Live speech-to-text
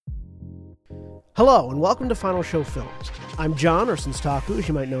Hello, and welcome to Final Show Films. I'm John, or Senstaku, as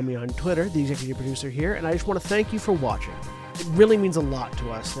you might know me on Twitter, the executive producer here, and I just want to thank you for watching. It really means a lot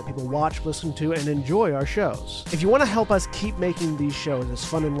to us that people watch, listen to, and enjoy our shows. If you want to help us keep making these shows as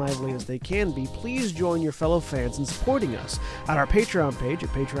fun and lively as they can be, please join your fellow fans in supporting us at our Patreon page at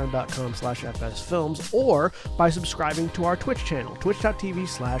patreon.com/fsfilms or by subscribing to our Twitch channel,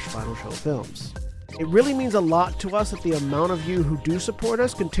 twitch.tv/finalshowfilms. It really means a lot to us that the amount of you who do support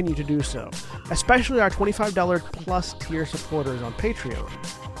us continue to do so, especially our $25 plus tier supporters on Patreon.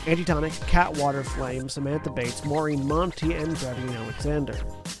 Antitonic, Cat Waterflame, Samantha Bates, Maureen Monty, and Gravine Alexander.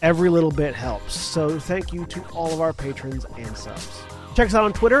 Every little bit helps, so thank you to all of our patrons and subs. Check us out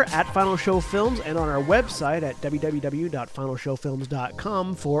on Twitter at Final Show Films and on our website at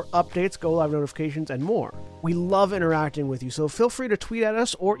www.finalshowfilms.com for updates, go-live notifications, and more. We love interacting with you, so feel free to tweet at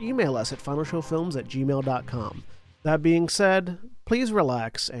us or email us at finalshowfilms@gmail.com. That being said, please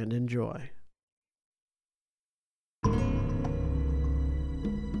relax and enjoy.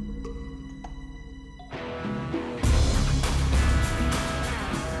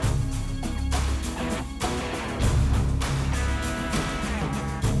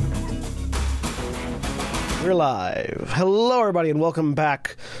 We're live. Hello, everybody, and welcome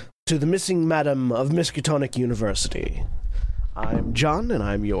back to the Missing Madam of Miskatonic University. I'm John, and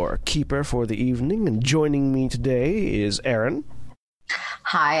I'm your keeper for the evening, and joining me today is Aaron.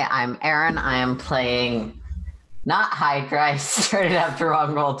 Hi, I'm Aaron. I am playing not Hydra. I started after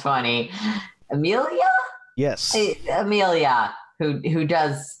on Roll20. Amelia? Yes. Amelia, who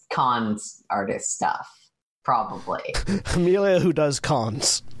does cons artist stuff, probably. Amelia, who does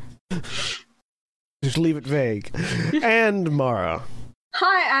cons. Just leave it vague. And Mara.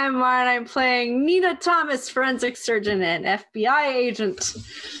 Hi, I'm Mara, and I'm playing Nina Thomas, forensic surgeon and FBI agent.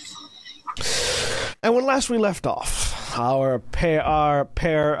 And when last we left off, our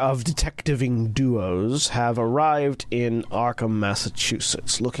pair of detectiving duos have arrived in Arkham,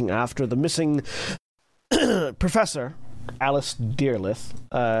 Massachusetts, looking after the missing Professor Alice Dearlith,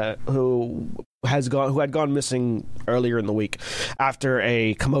 who had gone missing earlier in the week after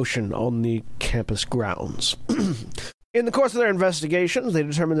a commotion on the campus grounds. In the course of their investigations, they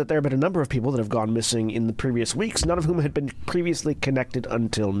determined that there have been a number of people that have gone missing in the previous weeks, none of whom had been previously connected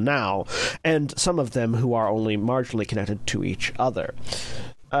until now, and some of them who are only marginally connected to each other.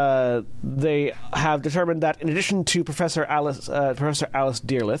 They have determined that in addition to Professor Alice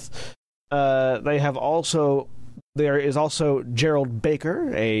Dearlith, there is also Gerald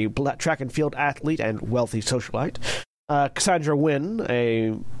Baker, a track and field athlete and wealthy socialite. Cassandra Wynn,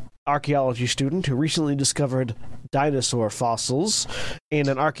 a archaeology student who recently discovered dinosaur fossils in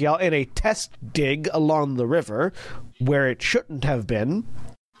a test dig along the river where it shouldn't have been,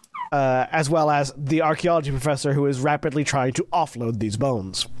 as well as the archaeology professor who is rapidly trying to offload these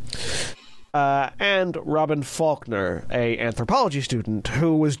bones. And Robin Faulkner, a anthropology student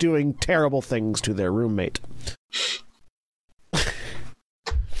who was doing terrible things to their roommate.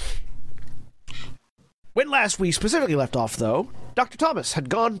 When last we specifically left off, though, Dr. Thomas had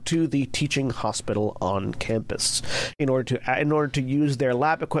gone to the teaching hospital on campus in order to use their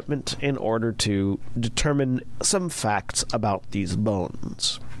lab equipment in order to determine some facts about these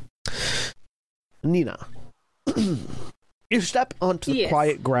bones. Nina. You step onto the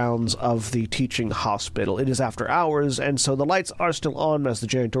quiet grounds of the teaching hospital. It is after hours, and so the lights are still on as the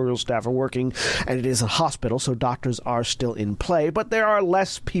janitorial staff are working, and it is a hospital, so doctors are still in play, but there are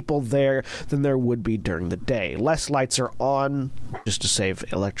less people there than there would be during the day. Less lights are on, just to save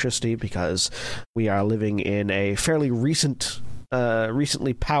electricity, because we are living in a fairly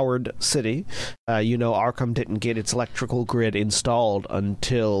recently powered city. Arkham didn't get its electrical grid installed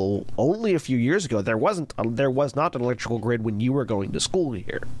until only a few years ago. There was not an electrical grid when you were going to school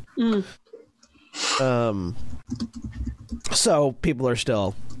here. So people are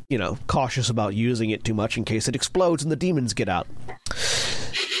still, cautious about using it too much in case it explodes and the demons get out.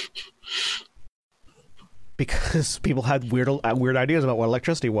 Because people had weird ideas about what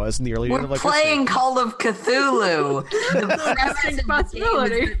electricity was in the early days of electricity. We're playing Call of Cthulhu. The premise of the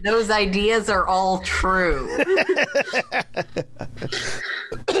game is that those ideas are all true.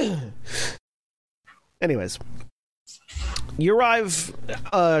 Anyways, you arrive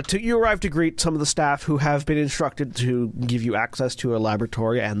to greet some of the staff who have been instructed to give you access to a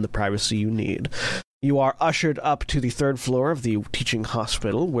laboratory and the privacy you need. You are ushered up to the third floor of the teaching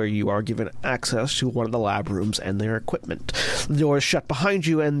hospital, where you are given access to one of the lab rooms and their equipment. The door is shut behind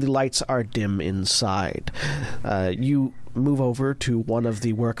you, and the lights are dim inside. You move over to one of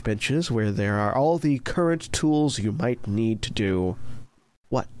the workbenches, where there are all the current tools you might need to do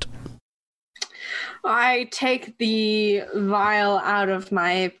what? I take the vial out of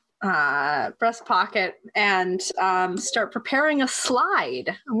my breast pocket and start preparing a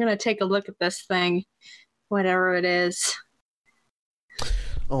slide. I'm going to take a look at this thing, whatever it is.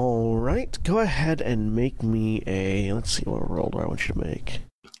 All right, go ahead and make me a. Let's see, what roll do I want you to make?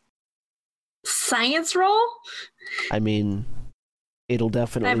 Science roll? I mean, it'll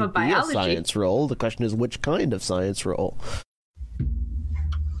definitely be a science roll. The question is, which kind of science roll?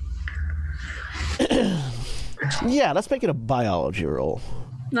 Yeah, let's make it a biology roll.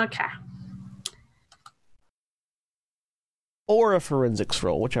 Okay. Or a forensics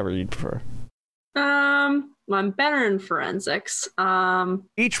roll, whichever you'd prefer. I'm better in forensics.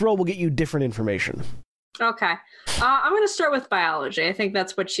 Each roll will get you different information. Okay. I'm going to start with biology. I think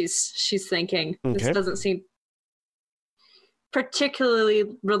that's what she's thinking. Okay. This doesn't seem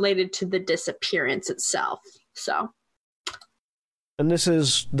particularly related to the disappearance itself. So. And this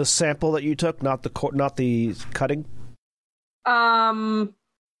is the sample that you took, not the cutting.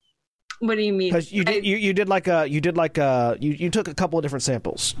 What do you mean? Because you took a couple of different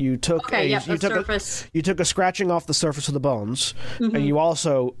samples. You took surface. You took a scratching off the surface of the bones, and you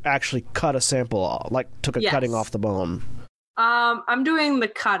also actually cut a sample off, took a cutting off the bone. I'm doing the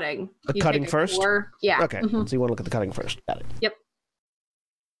cutting. The cutting first? Yeah. Okay, so you want to look at the cutting first. Got it. Yep.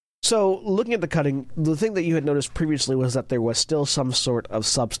 So, looking at the cutting, the thing that you had noticed previously was that there was still some sort of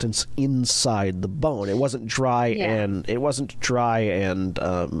substance inside the bone. It wasn't dry and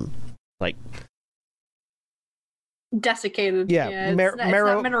desiccated. Yeah, it's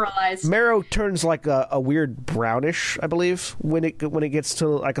not mineralized. Marrow turns like a weird brownish, I believe, when it gets to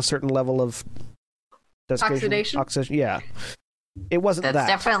like a certain level of oxidation. Yeah, it wasn't that. That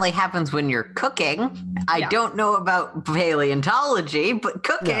definitely happens when you're cooking. I don't know about paleontology, but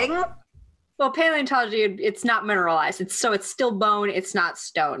cooking. No. Well, paleontology, it's not mineralized. It's still bone. It's not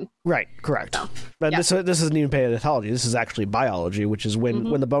stone. Right. Correct. So, but this isn't even paleontology. This is actually biology, which is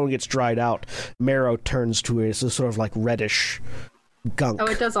when the bone gets dried out, marrow turns to a sort of like reddish gunk. Oh,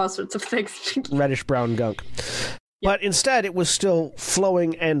 it does all sorts of things. Reddish brown gunk. But instead, it was still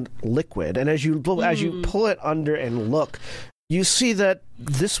flowing and liquid. And as you pull it under and look, you see that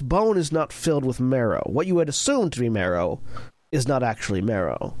this bone is not filled with marrow. What you had assumed to be marrow is not actually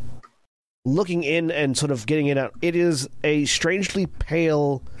marrow. Looking in and sort of getting it out, it is a strangely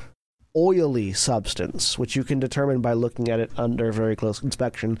pale, oily substance, which you can determine by looking at it under very close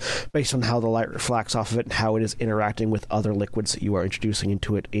inspection based on how the light reflects off of it and how it is interacting with other liquids that you are introducing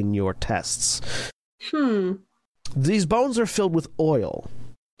into it in your tests. These bones are filled with oil.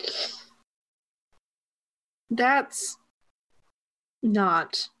 That's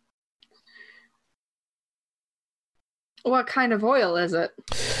not. What kind of oil is it?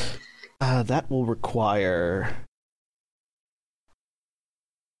 That will require.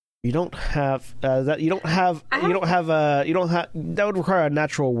 You don't have that. You don't have. That would require a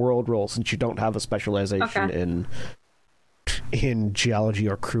natural world roll since you don't have a specialization in geology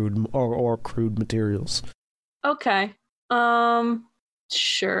or crude materials. Okay.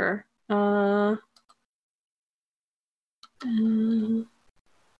 Sure.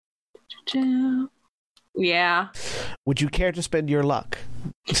 Yeah. Would you care to spend your luck?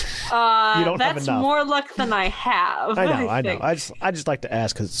 You don't have that's enough. more luck than I have. I know. I just like to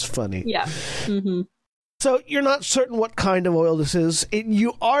ask because it's funny. Yeah. So you're not certain what kind of oil this is.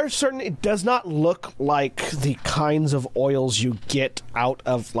 You are certain it does not look like the kinds of oils you get out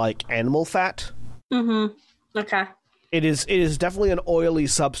of like animal fat. Okay. It is definitely an oily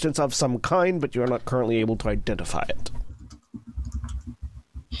substance of some kind, but you are not currently able to identify it.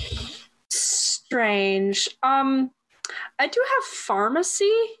 Strange. I do have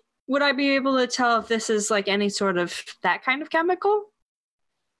pharmacy. Would I be able to tell if this is like any sort of that kind of chemical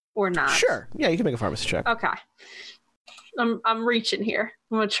or not? Sure. Yeah, you can make a pharmacy check. Okay. I'm reaching here.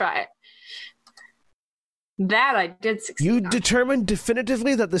 I'm gonna try it. That I did succeed. You determined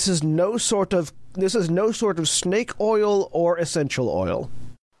definitively that this is no sort of snake oil or essential oil.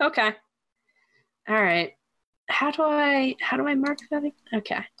 Okay. All right. How do I mark that?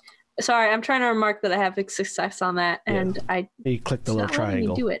 Okay. Sorry, I'm trying to remark that I have success on that, and you click the little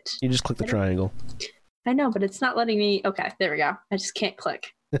triangle. Do it. You just click the triangle. I know, but it's not letting me. Okay, there we go. I just can't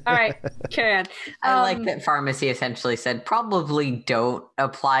click. All right, carry on. I like that pharmacy essentially said, probably don't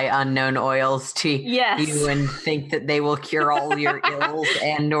apply unknown oils to you and think that they will cure all your ills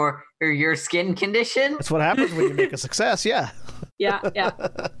and or your skin condition. That's what happens when you make a success. Yeah. Yeah.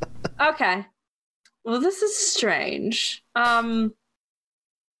 Okay. Well, this is strange.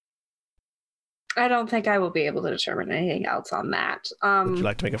 I don't think I will be able to determine anything else on that. Would you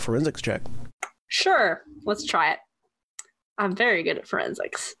like to make a forensics check? Sure. Let's try it. I'm very good at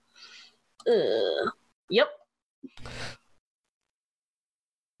forensics. Yep.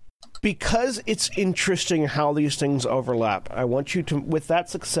 Because it's interesting how these things overlap, I want you to, with that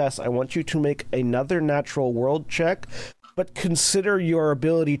success, I want you to make another natural world check, but consider your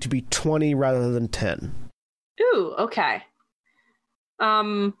ability to be 20 rather than 10. Ooh, okay.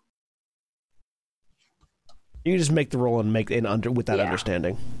 You just make the roll and make it with that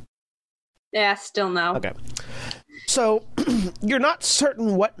understanding. Yeah, still no. Okay. So, you're not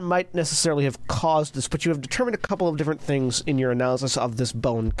certain what might necessarily have caused this, but you have determined a couple of different things in your analysis of this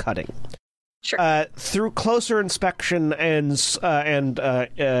bone cutting. Sure. Through closer inspection and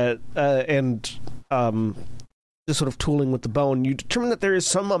the sort of tooling with the bone, you determine that there is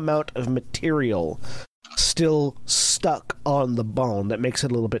some amount of material still stuck on the bone that makes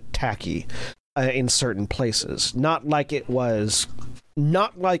it a little bit tacky in certain places. Not like it was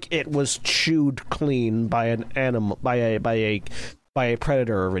chewed clean by an animal, by a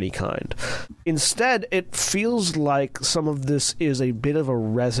predator of any kind. Instead, it feels like some of this is a bit of a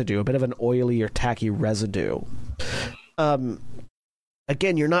residue, a bit of an oily or tacky residue.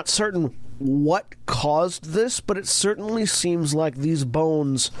 Again, you're not certain what caused this, but it certainly seems like these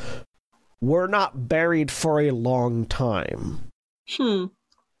bones were not buried for a long time.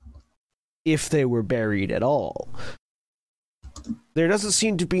 If they were buried at all. There doesn't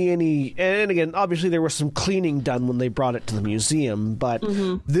seem to be any... And again, obviously there was some cleaning done when they brought it to the museum, but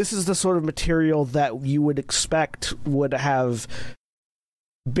this is the sort of material that you would expect would have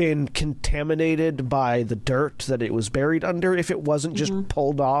been contaminated by the dirt that it was buried under if it wasn't just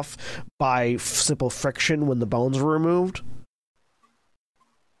pulled off by simple friction when the bones were removed.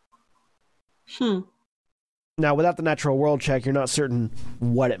 Now, without the natural world check, you're not certain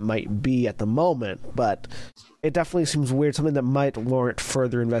what it might be at the moment, but it definitely seems weird, something that might warrant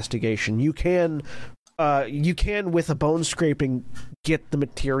further investigation. You can, with a bone scraping, get the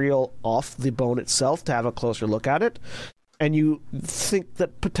material off the bone itself to have a closer look at it, and you think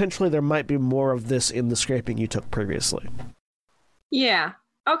that potentially there might be more of this in the scraping you took previously. Yeah.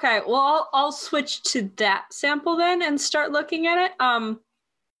 Okay, well, I'll switch to that sample then and start looking at it.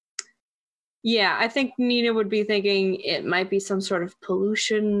 Yeah, I think Nina would be thinking it might be some sort of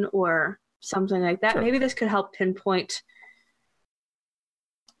pollution or something like that. Sure. Maybe this could help pinpoint.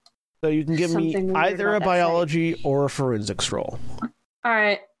 So you can give me either a biology or a forensics roll. All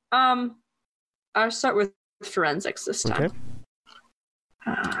right. I'll start with forensics this time.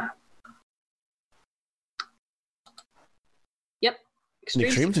 Okay. Yep.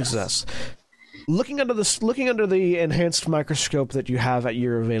 Extreme success. Looking under the enhanced microscope that you have at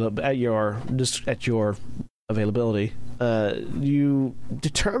your availability, you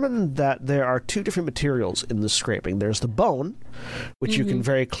determine that there are two different materials in the scraping. There's the bone, which you can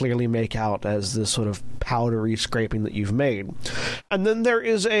very clearly make out as this sort of powdery scraping that you've made, and then there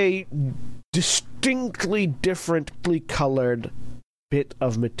is a distinctly differently colored bit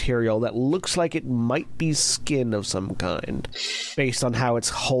of material that looks like it might be skin of some kind, based on how it's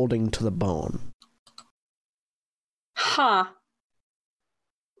holding to the bone. Huh.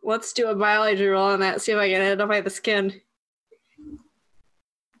 Let's do a biology roll on that, see if I can identify the skin.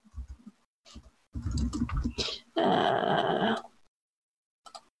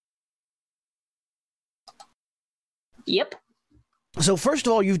 Yep. So first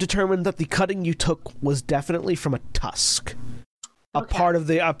of all, you've determined that the cutting you took was definitely from a tusk. A part of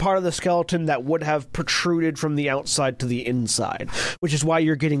the skeleton that would have protruded from the outside to the inside, which is why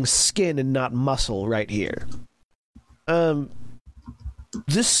you're getting skin and not muscle right here.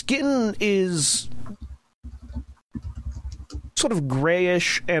 This skin is sort of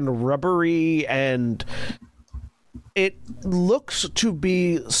grayish and rubbery, and it looks to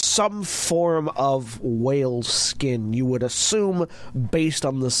be some form of whale skin, you would assume, based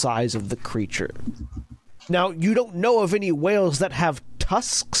on the size of the creature. Now, you don't know of any whales that have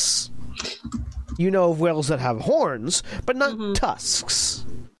tusks. You know of whales that have horns, but not tusks.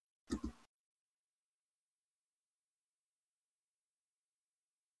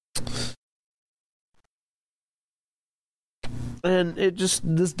 And this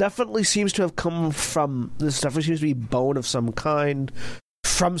definitely seems to be bone of some kind,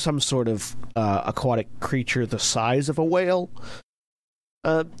 from some sort of aquatic creature the size of a whale.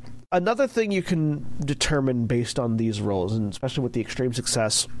 Another thing you can determine based on these rolls, and especially with the extreme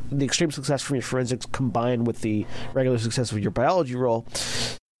success from your forensics combined with the regular success of your biology roll,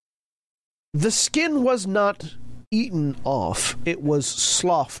 the skin was not eaten off, it was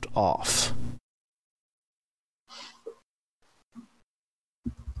sloughed off.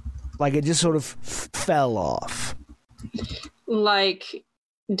 Like it just sort of fell off. Like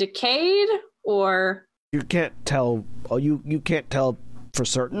decayed, or you can't tell. You can't tell for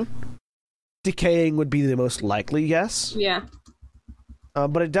certain. Decaying would be the most likely, yes. Yeah.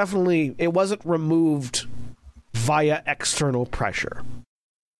 but it wasn't removed via external pressure,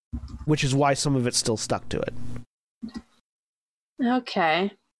 which is why some of it still stuck to it.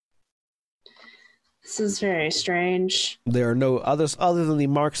 Okay. This is very strange. There are no others other than the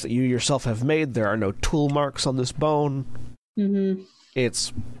marks that you yourself have made. There are no tool marks on this bone. Mm-hmm.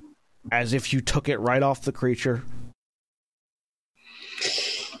 It's as if you took it right off the creature.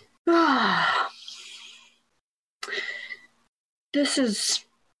 This is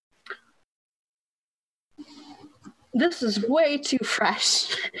way too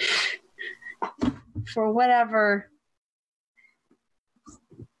fresh for whatever.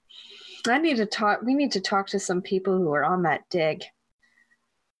 We need to talk to some people who are on that dig.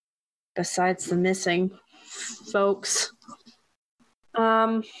 Besides the missing folks.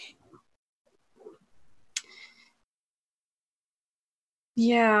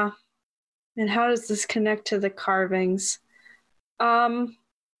 Yeah. And how does this connect to the carvings? That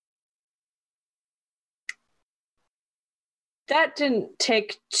didn't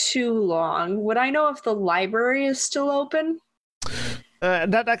take too long. Would I know if the library is still open?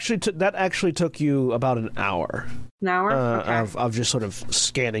 That actually took you about an hour. An hour? Okay. Of just sort of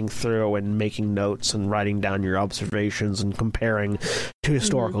scanning through and making notes and writing down your observations and comparing to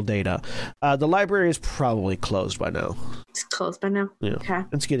historical data. The library is probably closed by now. It's closed by now? Yeah. Okay.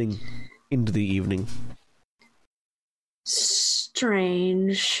 It's getting into the evening.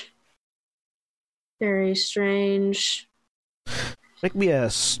 Strange. Very strange. Make me a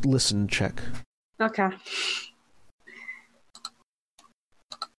listen check. Okay.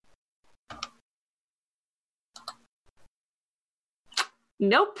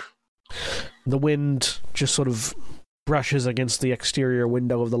 Nope. The wind just sort of brushes against the exterior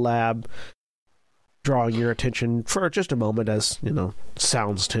window of the lab, drawing your attention for just a moment, as,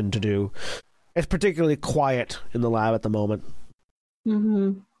 sounds tend to do. It's particularly quiet in the lab at the moment.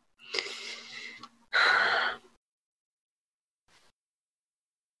 Mm-hmm.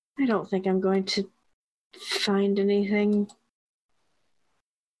 I don't think I'm going to find anything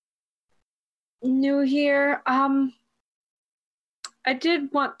new here. I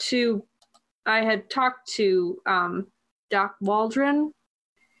did want to. I had talked to Doc Waldron.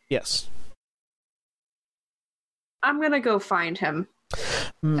 Yes. I'm gonna go find him.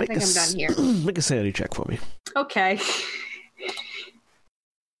 I think I'm done here. Make a sanity check for me. Okay.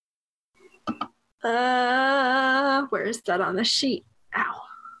 Where is that on the sheet?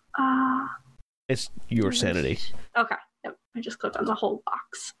 Ow. It's your sanity. Okay. Yep. I just clicked on the whole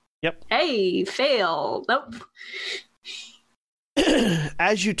box. Yep. Hey, fail. Nope.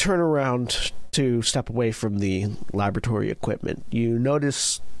 As you turn around to step away from the laboratory equipment, you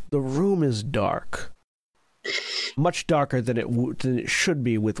notice the room is dark. Much darker than it should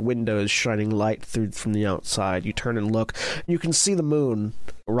be, with windows shining light through from the outside. You turn and look. You can see the moon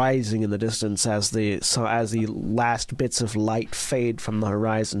rising in the distance as the last bits of light fade from the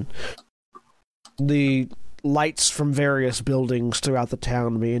horizon. The lights from various buildings throughout the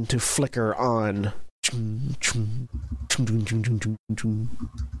town begin to flicker on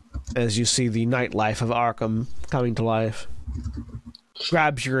as you see the nightlife of Arkham coming to life.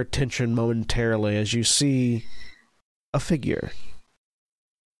 Grabs your attention momentarily as you see a figure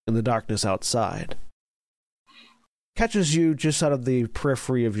in the darkness outside. Catches you just out of the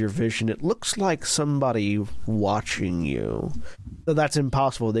periphery of your vision. It looks like somebody watching you. Though that's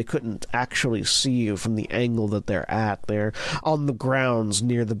impossible. They couldn't actually see you from the angle that they're at. They're on the grounds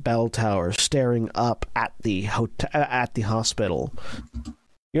near the bell tower, staring up at the hospital.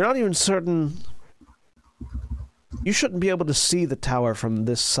 You're not even certain. You shouldn't be able to see the tower from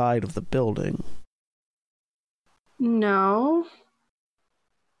this side of the building. No.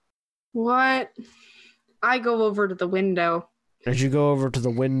 What? I go over to the window. As you go over to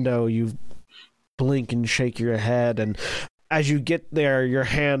the window, you blink and shake your head, and as you get there, your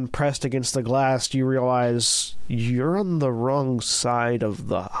hand pressed against the glass, you realize you're on the wrong side of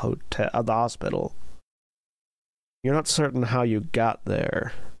the hospital. You're not certain how you got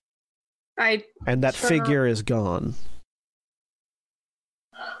there. And that figure is gone.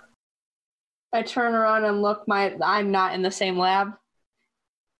 I turn around and look. I'm not in the same lab.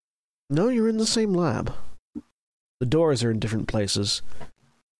 No, you're in the same lab. The doors are in different places.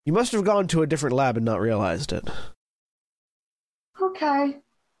 You must have gone to a different lab and not realized it. Okay.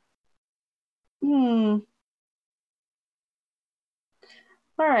 All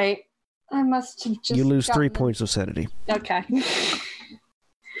right. I must have just... You lose 3 points of sanity. Okay.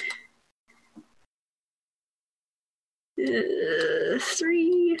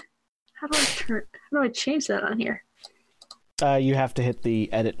 3. How do I change that on here? You have to hit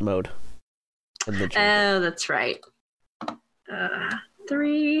the edit mode. Oh, that's right.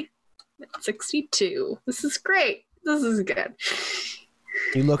 3, 62. This is great. This is good.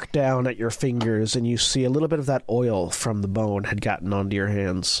 You look down at your fingers and you see a little bit of that oil from the bone had gotten onto your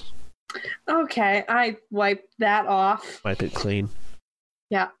hands. Okay, I wiped that off. Wipe it clean.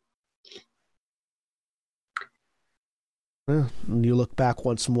 Yeah. And you look back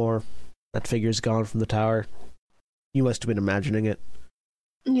once more. That figure's gone from the tower. You must have been imagining it.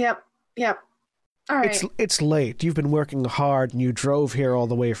 Yep. All right. It's late. You've been working hard and you drove here all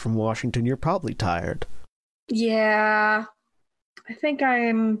the way from Washington. You're probably tired. Yeah. I think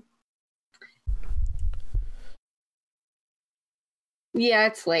I'm... Yeah,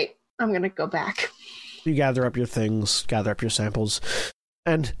 it's late. I'm going to go back. You gather up your things, gather up your samples,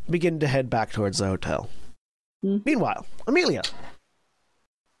 and begin to head back towards the hotel. Meanwhile, Amelia,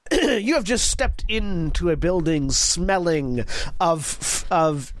 you have just stepped into a building smelling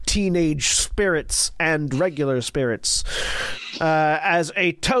of teenage spirits and regular spirits, as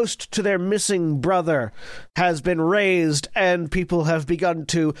a toast to their missing brother has been raised, and people have begun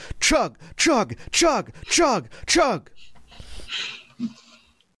to chug, chug, chug, chug, chug.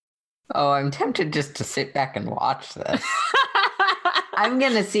 Oh, I'm tempted just to sit back and watch this. I'm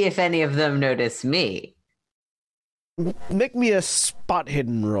going to see if any of them notice me. Make me a spot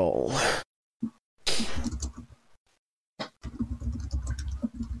hidden roll.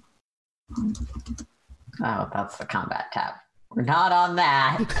 Oh, that's the combat tab. We're not on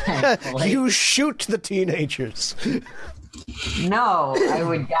that. You shoot the teenagers. No, I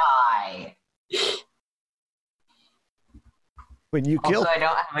would die. When you kill... Also, I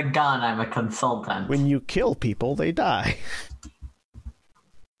don't have a gun. I'm a consultant. When you kill people, they die.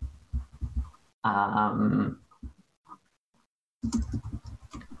 Where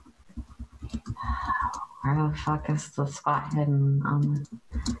the fuck is the spot hidden?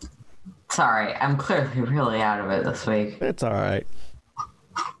 Sorry, I'm clearly really out of it this week. It's all right.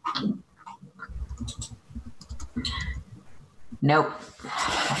 Nope.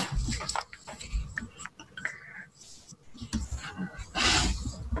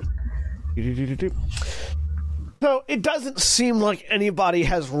 So it doesn't seem like anybody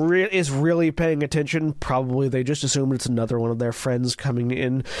is really paying attention. Probably they just assumed it's another one of their friends coming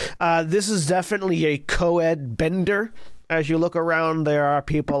in. This is definitely a co-ed bender. As you look around, there are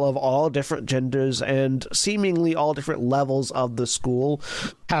people of all different genders and seemingly all different levels of the school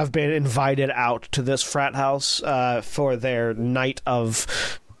have been invited out to this frat house for their night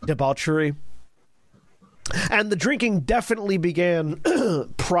of debauchery. And the drinking definitely began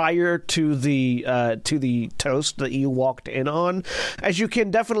prior to the toast that you walked in on. As you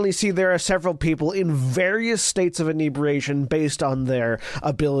can definitely see, there are several people in various states of inebriation based on their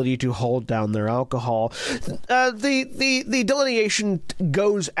ability to hold down their alcohol. The delineation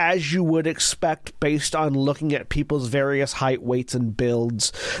goes as you would expect based on looking at people's various height, weights, and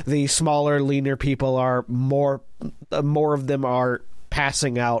builds. The smaller, leaner people are more of them are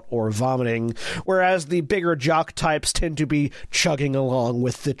passing out or vomiting, whereas the bigger jock types tend to be chugging along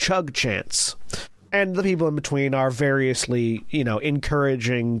with the chug chants. And the people in between are variously,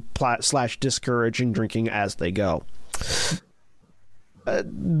 encouraging / discouraging drinking as they go.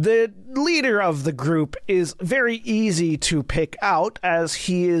 The leader of the group is very easy to pick out, as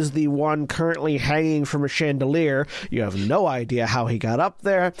he is the one currently hanging from a chandelier. You have no idea how he got up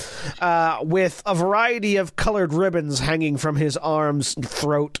there, with a variety of colored ribbons hanging from his arms,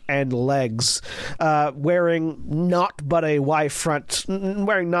 throat, and legs, wearing not but a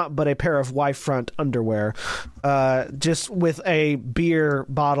pair of Y-front underwear, just with a beer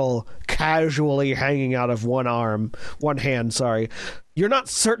bottle casually hanging out of one hand. You're not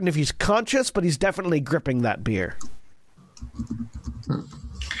certain if he's conscious, but he's definitely gripping that beer.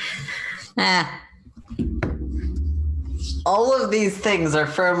 All of these things are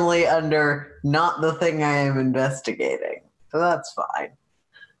firmly under not the thing I am investigating. So that's fine.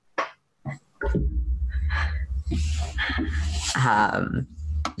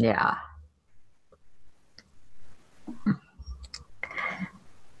 Yeah.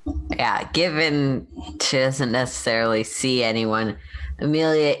 Yeah, given she doesn't necessarily see anyone,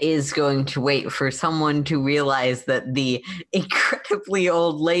 Amelia is going to wait for someone to realize that the incredibly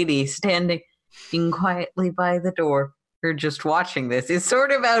old lady standing quietly by the door, or just watching this, is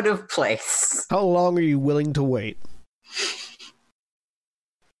sort of out of place. How long are you willing to wait?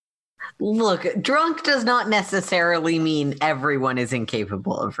 Look, drunk does not necessarily mean everyone is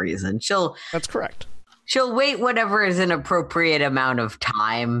incapable of reason. That's correct. She'll wait whatever is an appropriate amount of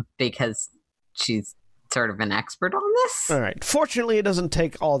time because she's sort of an expert on this. All right. Fortunately, it doesn't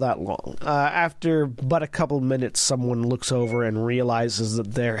take all that long. After but a couple minutes, someone looks over and realizes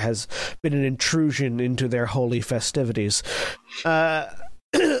that there has been an intrusion into their holy festivities. Pardon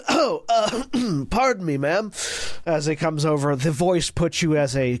me, ma'am. As he comes over, the voice puts you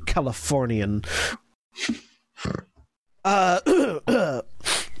as a Californian.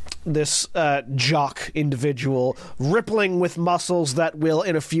 This jock individual, rippling with muscles that will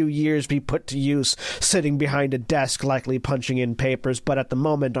in a few years be put to use, sitting behind a desk, likely punching in papers, but at the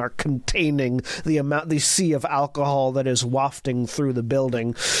moment are containing the sea of alcohol that is wafting through the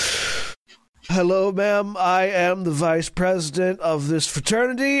building. Hello, ma'am. I am the vice president of this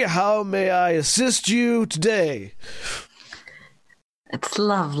fraternity. How may I assist you today? It's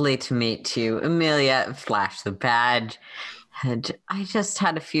lovely to meet you. Amelia, flash the badge. And I just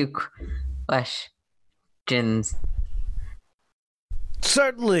had a few questions.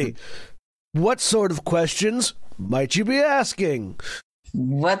 Certainly. What sort of questions might you be asking?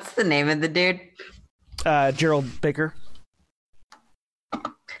 What's the name of the dude? Gerald Baker.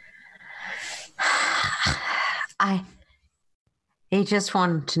 I just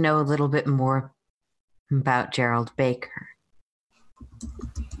wanted to know a little bit more about Gerald Baker.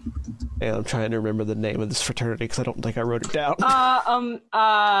 And I'm trying to remember the name of this fraternity because I don't think I wrote it down.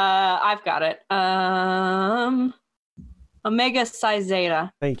 I've got it. Omega Psi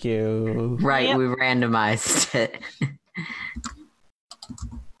Zeta. Thank you. Right, Yep. we randomized it.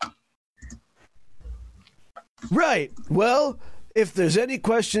 Right. Well, if there's any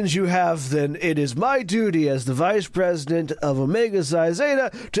questions you have, then it is my duty as the vice president of Omega Psi Zeta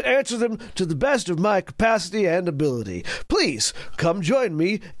to answer them to the best of my capacity and ability. Please come join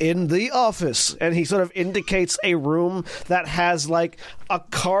me in the office. And he sort of indicates a room that has like a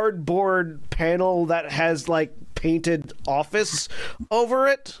cardboard panel that has like painted office over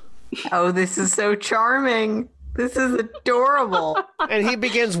it. Oh, this is so charming. This is adorable. And he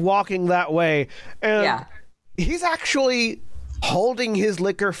begins walking that way. And Yeah. he's actually holding his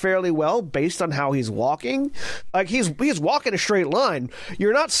liquor fairly well based on how he's walking. Like he's walking a straight line.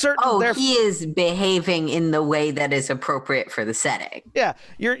 You're not certain. Oh, he is behaving in the way that is appropriate for the setting. Yeah,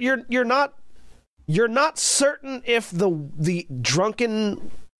 you're not certain if the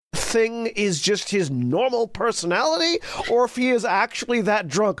drunken thing is just his normal personality or if he is actually that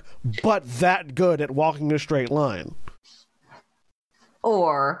drunk but that good at walking a straight line.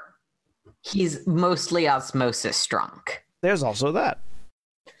 Or he's mostly osmosis drunk. There's also that.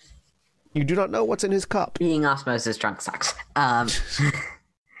 You do not know what's in his cup. Being osmosis drunk sucks.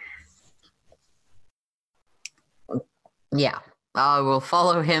 Yeah. I will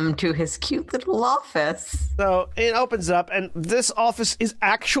follow him to his cute little office. So it opens up, and this office is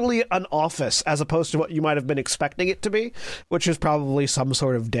actually an office, as opposed to what you might have been expecting it to be, which is probably some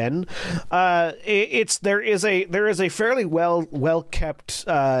sort of den. There is a fairly well kept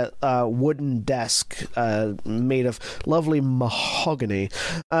wooden desk made of lovely mahogany,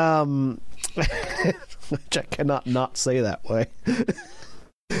 which I cannot not say that way.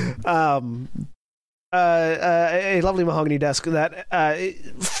 A lovely mahogany desk that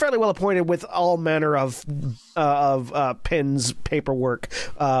fairly well appointed with all manner of pens, paperwork,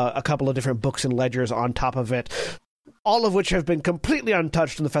 a couple of different books and ledgers on top of it, all of which have been completely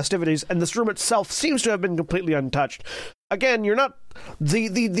untouched in the festivities, and this room itself seems to have been completely untouched. Again, you're not the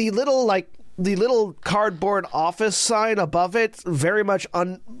little cardboard office sign above it very much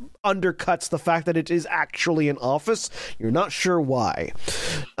undercuts the fact that it is actually an office. You're not sure why.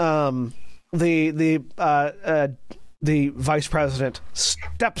 The vice president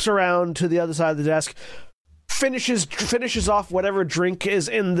steps around to the other side of the desk, finishes off whatever drink is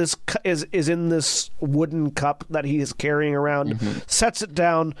in this wooden cup that he is carrying around, sets it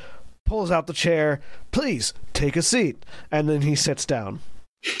down, pulls out the chair. Please take a seat, and then he sits down.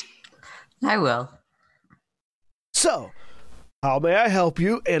 I will. So, how may I help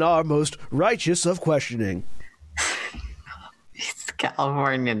you in our most righteous of questioning? He's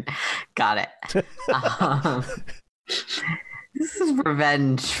Californian. Got it. This is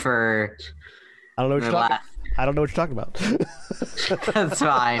revenge for... I don't know what you're talking. I don't know what you're talking about. That's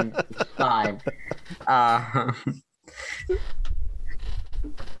fine. Fine.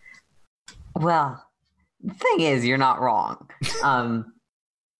 Well, the thing is, you're not wrong.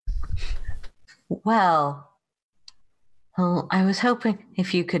 Well, I was hoping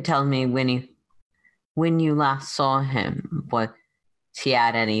if you could tell me when you last saw him, was he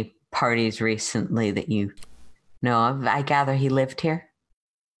at any parties recently that you know of? I gather he lived here.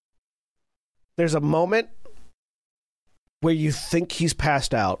 There's a moment where you think he's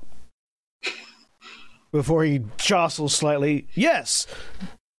passed out before he jostles slightly. Yes,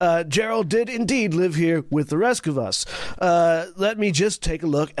 Gerald did indeed live here with the rest of us. Let me just take a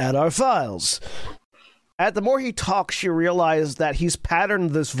look at our files. The more he talks, you realize that he's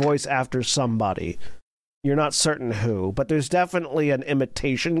patterned this voice after somebody. You're not certain who, but there's definitely an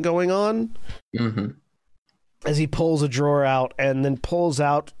imitation going on. Mm-hmm. As he pulls a drawer out and then pulls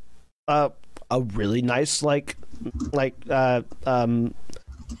out a really nice,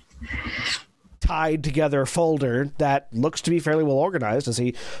 tied together folder that looks to be fairly well organized as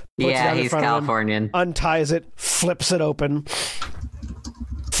he puts it down in he's front Californian. of him, unties it, flips it open,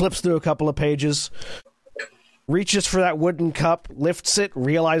 flips through a couple of pages, reaches for that wooden cup, lifts it,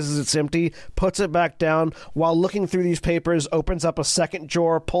 realizes it's empty, puts it back down, while looking through these papers, opens up a second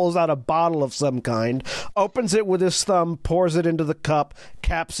drawer, pulls out a bottle of some kind, opens it with his thumb, pours it into the cup,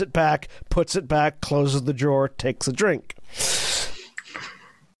 caps it back, puts it back, closes the drawer, takes a drink.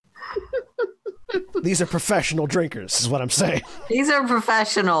 These are professional drinkers, is what I'm saying. These are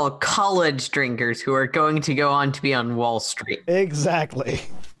professional college drinkers who are going to go on to be on Wall Street. Exactly.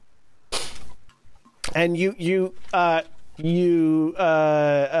 And you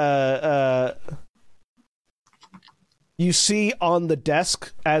see on the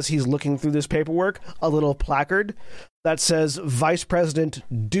desk as he's looking through this paperwork a little placard that says Vice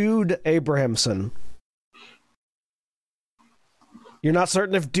President Dude Abrahamson. You're not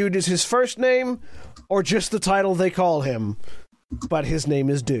certain if Dude is his first name or just the title they call him, but his name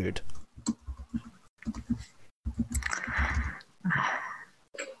is Dude.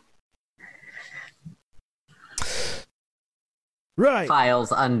 Right.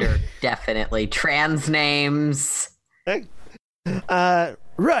 Files under definitely trans names.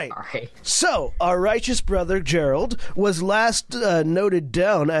 Right. Sorry. So, our righteous brother Gerald was last noted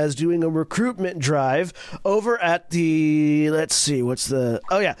down as doing a recruitment drive over at the,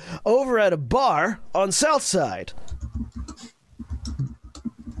 over at a bar on Southside.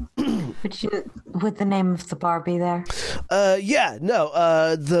 Would the name of the bar be there?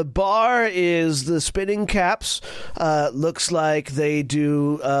 The bar is the Spinning Caps. Looks like they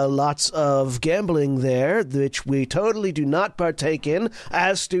do lots of gambling there, which we totally do not partake in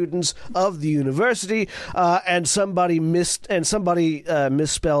as students of the university. And somebody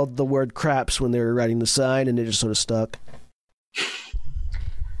misspelled the word craps when they were writing the sign, and it just sort of stuck.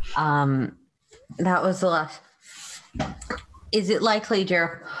 That was the last. Is it likely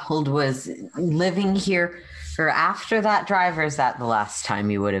Gerald was living here or after that drive, or is that the last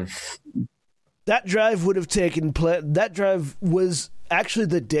time you would have? That drive would have taken place. That drive was actually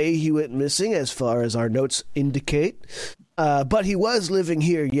the day he went missing, as far as our notes indicate. But he was living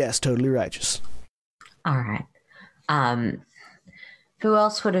here. Yes, totally righteous. All right. Who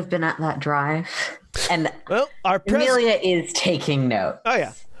else would have been at that drive? And Amelia is taking notes. Oh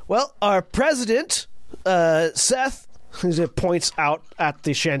yeah. Well, our president, Seth. As it points out at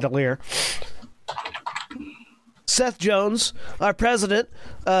the chandelier. Seth Jones, our president,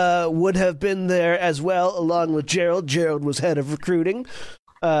 would have been there as well, along with Gerald. Gerald was head of recruiting.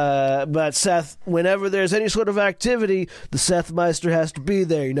 But Seth, whenever there's any sort of activity, the Seth Meister has to be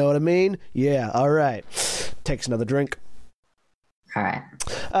there. You know what I mean? Yeah, all right. Takes another drink. All right.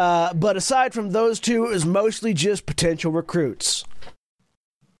 But aside from those two, it was mostly just potential recruits.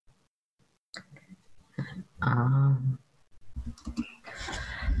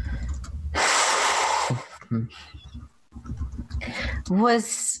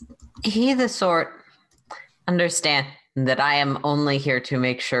 Was he the sort, understand that I am only here to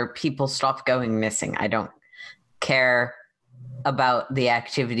make sure people stop going missing. I don't care about the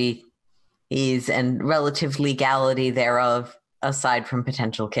activities and relative legality thereof, aside from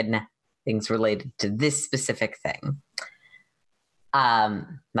potential kidnappings related to this specific thing.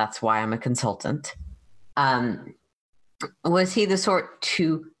 That's why I'm a consultant. Was he the sort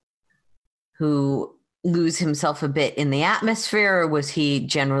who lose himself a bit in the atmosphere, or was he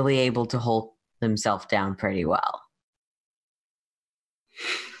generally able to hold himself down pretty well?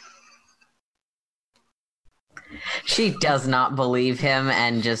 She does not believe him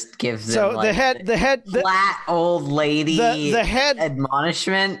and just gives him flat old lady the head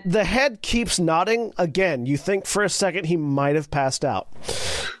admonishment. The head keeps nodding. Again, you think for a second he might have passed out.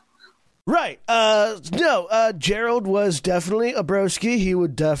 Right. Gerald was definitely a broski. He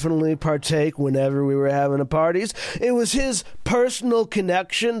would definitely partake whenever we were having a parties. It was his personal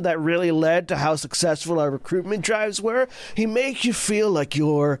connection that really led to how successful our recruitment drives were. He makes you feel like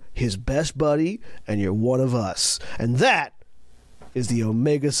you're his best buddy and you're one of us. And that is the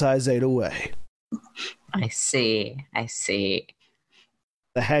Omega Psi Zeta way. I see.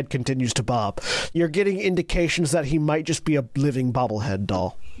 The head continues to bob. You're getting indications that he might just be a living bobblehead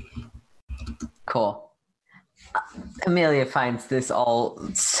doll. Cool. Amelia finds this all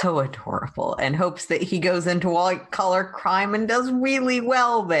so adorable and hopes that he goes into white-collar crime and does really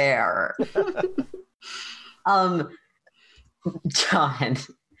well there. John,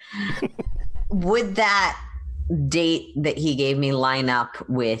 would that date that he gave me line up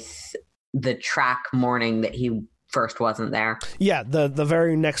with the track morning that he first wasn't there? Yeah, the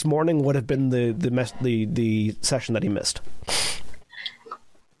very next morning would have been the session that he missed.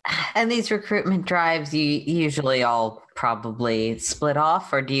 And these recruitment drives, you usually all probably split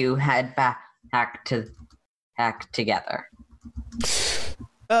off, or do you head back together?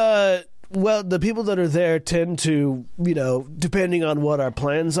 Well, the people that are there tend to, depending on what our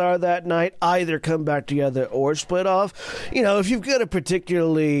plans are that night, either come back together or split off. If you've got a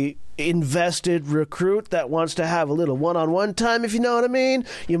particularly invested recruit that wants to have a little one-on-one time, if you know what I mean,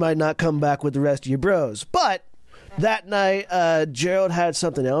 you might not come back with the rest of your bros. But that night, Gerald had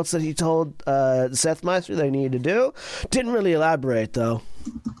something else that he told Seth Meister they needed to do. Didn't really elaborate, though.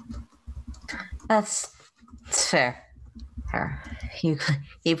 That's fair. You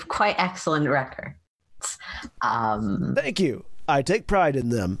have quite excellent records. Thank you. I take pride in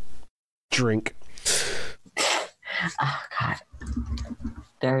them. Drink. Oh, God.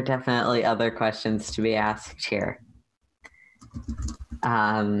 There are definitely other questions to be asked here.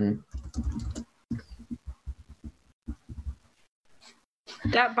 That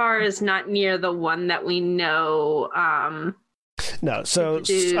bar is not near the one that we know. No, so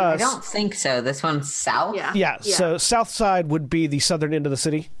I don't think so. This one's south. Yeah. So south side would be the southern end of the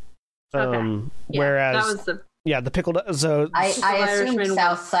city. Okay. Whereas that was the pickled. So I assumed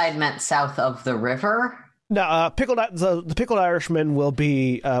south side meant south of the river. No, the pickled Irishman would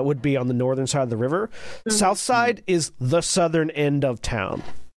be on the northern side of the river. Mm-hmm. South side is the southern end of town.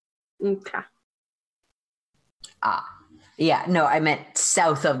 Okay. Yeah. No, I meant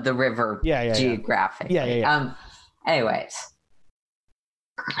south of the river. Geographically. Yeah. Anyways.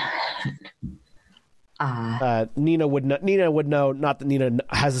 Nina would know, not that Nina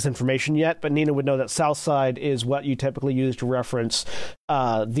has this information yet, but Nina would know that South Side is what you typically use to reference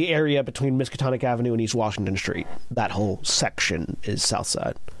the area between Miskatonic Avenue and East Washington Street. That whole section is South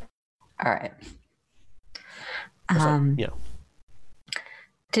Side. All right. Yeah.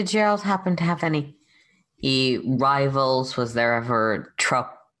 Did Gerald happen to have any rivals? Was there ever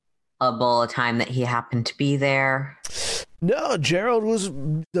a time that he happened to be there? No, Gerald was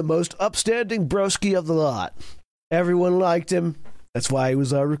the most upstanding broski of the lot. Everyone liked him. That's why he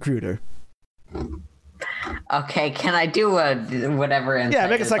was our recruiter. Okay, can I do whatever? Yeah,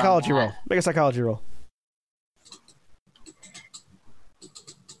 make a psychology roll. Make a psychology roll.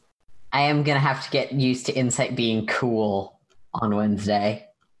 I am going to have to get used to insight being cool on Wednesday.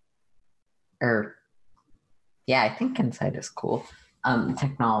 Yeah, I think insight is cool.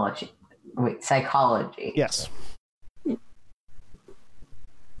 Psychology. Yes.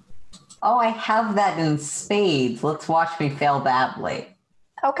 Oh, I have that in spades. Let's watch me fail badly.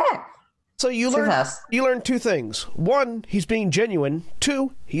 Okay. So you learn two things. One, he's being genuine.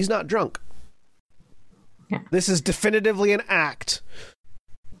 Two, he's not drunk. Yeah. This is definitively an act.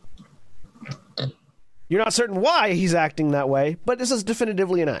 You're not certain why he's acting that way, but this is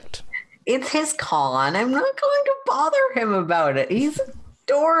definitively an act. It's his con. I'm not going to bother him about it. He's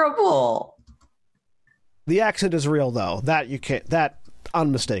adorable. The accent is real, though. That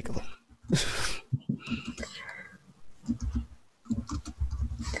unmistakable.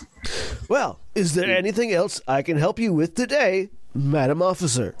 Well, is there anything else I can help you with today, Madam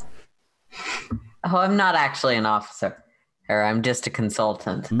Officer? Oh, I'm not actually an officer. I'm just a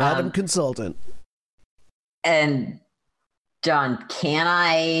consultant. Madam Consultant. And, John, can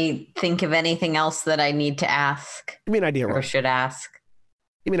I think of anything else that I need to ask? Give me an idea roll. Or should ask?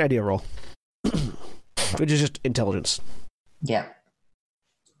 Give me an idea roll. Which is just intelligence. Yep.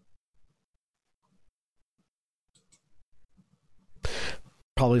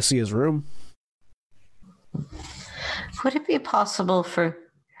 Probably see his room. Would it be possible for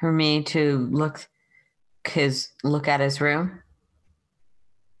me to look at his room?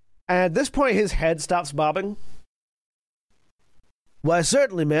 At this point, his head stops bobbing. Why,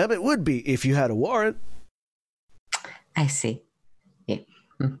 certainly, ma'am, it would be if you had a warrant. I see. Yeah.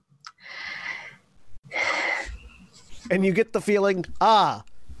 And you get the feeling,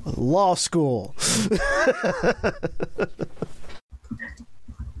 law school.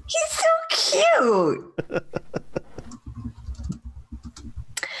 He's so cute.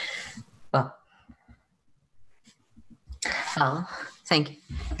 Well, thank you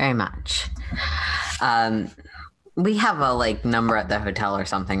very much. We have a number at the hotel or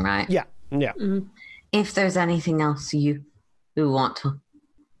something, right? Yeah. Mm-hmm. If there's anything else you want to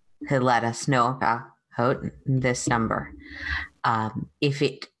let us know about, this number. If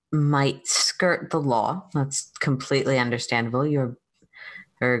it might skirt the law, that's completely understandable. You're a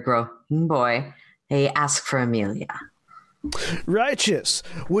very grown boy. They ask for Amelia. Righteous.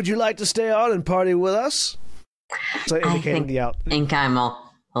 Would you like to stay on and party with us? So indicating the out. I think I'm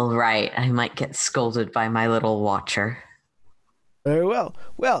all right. I might get scolded by my little watcher. Very well.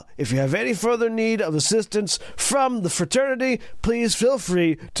 Well, if you have any further need of assistance from the fraternity, please feel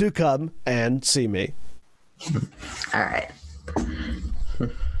free to come and see me. All right.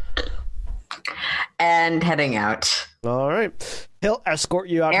 And heading out. All right. He'll escort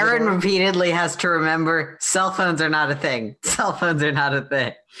you out. Aaron repeatedly has to remember cell phones are not a thing. Cell phones are not a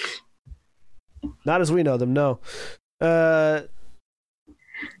thing. Not as we know them, no. Cell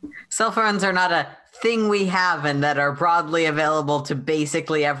phones are not a thing we have and that are broadly available to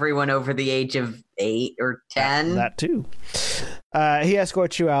basically everyone over the age of 8 or 10. That too. He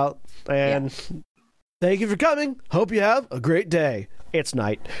escorts you out, and thank you for coming. Hope you have a great day. It's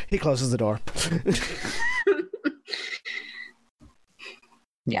night. He closes the door.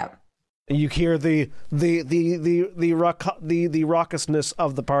 Yeah. You hear the raucousness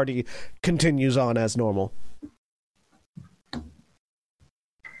of the party continues on as normal.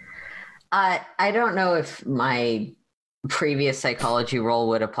 I don't know if my previous psychology role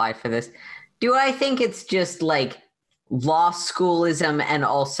would apply for this. Do I think it's just like law schoolism and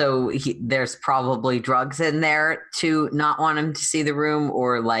also there's probably drugs in there to not want him to see the room,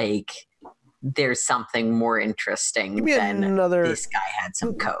 or like there's something more interesting than this guy had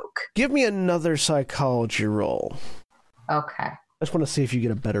some coke? Give me another psychology roll. Okay. I just want to see if you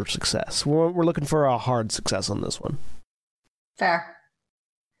get a better success. We're looking for a hard success on this one. Fair.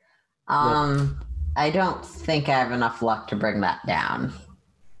 I don't think I have enough luck to bring that down.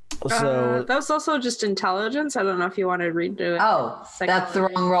 So that was also just intelligence. I don't know if you want to redo it. Oh, that's the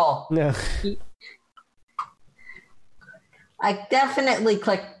wrong roll. Yeah. I definitely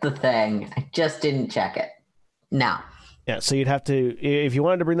clicked the thing. I just didn't check it. No. Yeah, so you'd have to, if you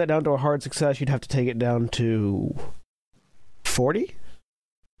wanted to bring that down to a hard success, you'd have to take it down to 40?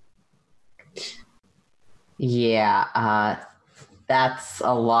 Yeah, that's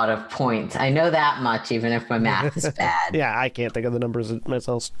a lot of points. I know that much, even if my math is bad. Yeah, I can't think of the numbers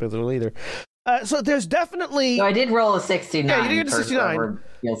myself either. So there's definitely... So I did roll a 69. Yeah, you did get a 69.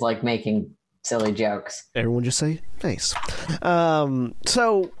 Feels like making silly jokes. Everyone just say, nice.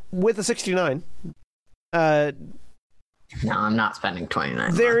 So with a 69... no, I'm not spending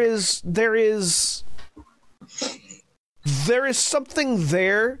 29. There is something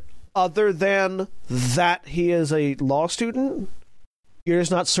there other than that he is a law student. You're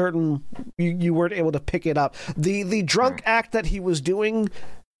just not certain. You weren't able to pick it up. The drunk act that he was doing,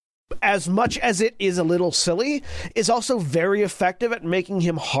 as much as it is a little silly, is also very effective at making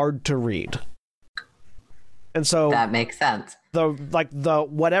him hard to read. And so that makes sense.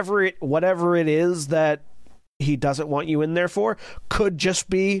 Whatever it is that he doesn't want you in there for could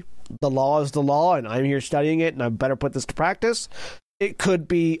just be the law is the law and I'm here studying it and I better put this to practice. It could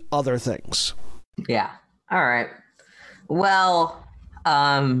be other things. Yeah. All right. Well,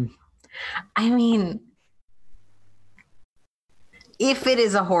 I mean, if it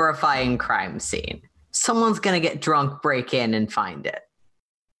is a horrifying crime scene, someone's going to get drunk, break in, and find it.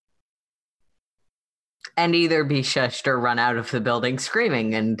 And either be shushed or run out of the building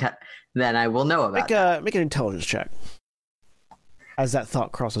screaming, and then I will know about it. Make an intelligence check as that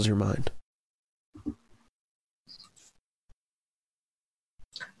thought crosses your mind.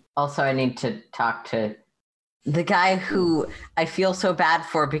 Also, I need to talk to the guy who I feel so bad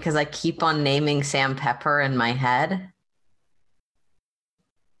for because I keep on naming Sam Pepper in my head.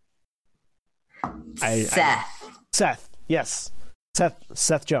 Seth, yes.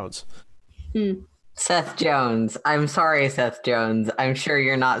 Seth Jones. Seth Jones. I'm sorry, Seth Jones. I'm sure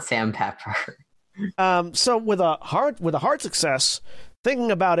you're not Sam Pepper. So with a hard success,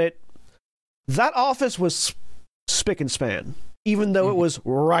 thinking about it, that office was spick and span, even though it was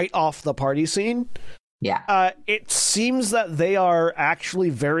right off the party scene. Yeah. It seems that they are actually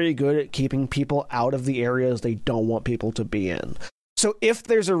very good at keeping people out of the areas they don't want people to be in. So if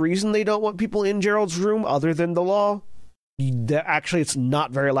there's a reason they don't want people in Gerald's room other than the law, actually it's not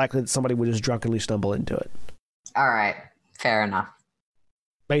very likely that somebody would just drunkenly stumble into it. All right. Fair enough.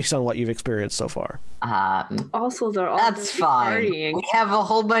 Based on what you've experienced so far. Also, they're all that's fine. partying. We have a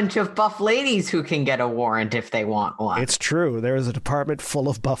whole bunch of buff ladies who can get a warrant if they want one. It's true. There is a department full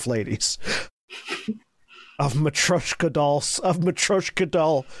of buff ladies. Of Matryoshka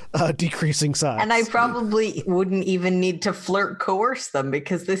doll decreasing size. And I probably wouldn't even need to coerce them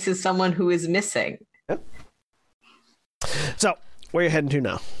because this is someone who is missing. Yep. So, where are you heading to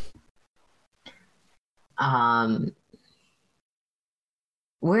now?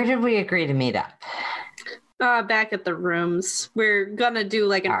 Where did we agree to meet up? Back at the rooms. We're gonna do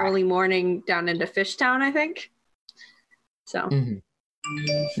like an early morning down into Fishtown, I think. So.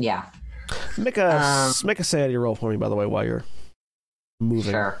 Yeah. Make a sanity roll for me, by the way, while you're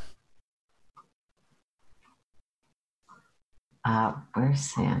moving. Sure. Where's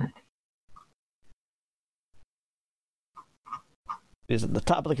sanity? Is it the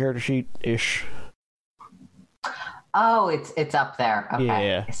top of the character sheet ish? Oh, it's up there. Okay,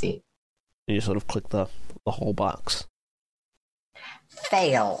 yeah. I see. You sort of click the whole box.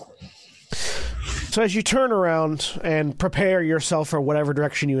 Fail. So as you turn around and prepare yourself for whatever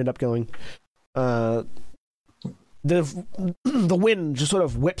direction you end up going, the wind just sort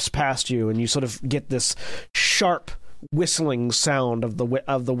of whips past you, and you sort of get this sharp whistling sound of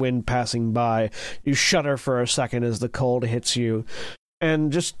the wind passing by. You shudder for a second as the cold hits you,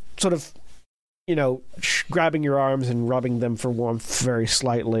 and just sort of, grabbing your arms and rubbing them for warmth very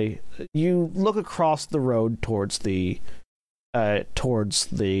slightly, you look across the road towards the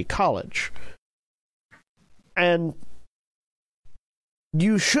college. And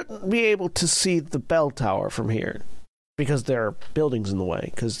you shouldn't be able to see the bell tower from here because there are buildings in the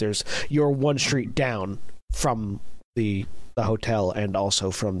way, because you're one street down from the hotel and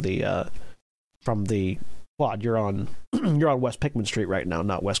also from the quad. You're on West Pickman Street right now,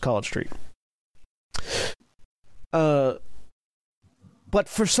 not West College Street. But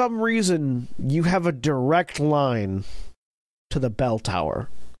for some reason you have a direct line to the bell tower.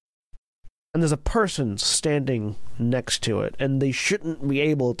 And there's a person standing next to it, and they shouldn't be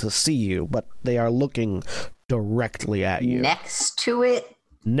able to see you, but they are looking directly at you. Next to it?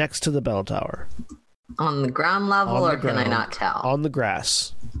 Next to the bell tower. On the ground level, or can I not tell? On the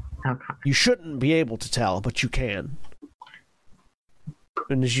grass. Okay. You shouldn't be able to tell, but you can.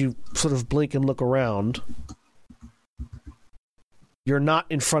 And as you sort of blink and look around, you're not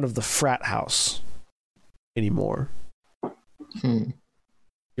in front of the frat house anymore.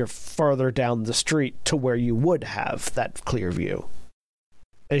 You're farther down the street to where you would have that clear view.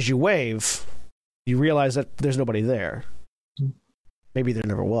 As you wave, you realize that there's nobody there. Maybe there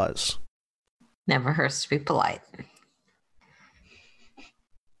never was. Never hurts to be polite.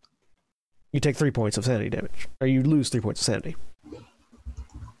 You take 3 points of sanity damage. Or you lose 3 points of sanity.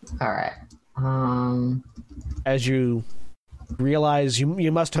 Alright. As you realize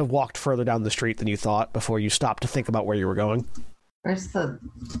you must have walked further down the street than you thought before you stopped to think about where you were going. Where's the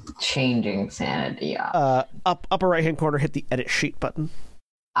changing sanity? Upper right-hand corner, hit the edit sheet button.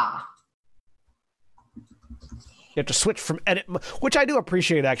 You have to switch from edit mode, which I do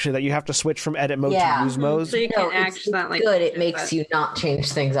appreciate, actually, that you have to switch from edit mode to use mode. So you can accidentally... Good, it makes you not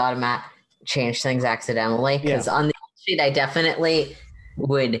change things accidentally. Because on the sheet, I definitely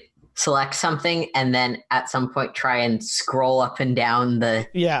would select something and then at some point try and scroll up and down the...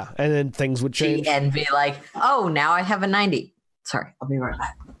 Yeah, and then things would change. And be like, oh, now I have a 90. Sorry, I'll be right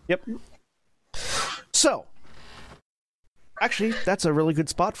back. Yep. So, actually, that's a really good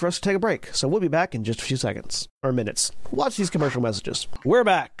spot for us to take a break. So we'll be back in just a few seconds. Or minutes. Watch these commercial messages. We're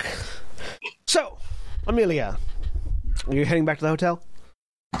back. So, Amelia, are you heading back to the hotel?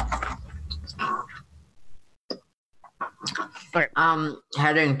 Okay.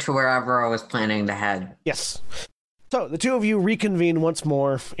 Heading to wherever I was planning to head. Yes. So, the two of you reconvene once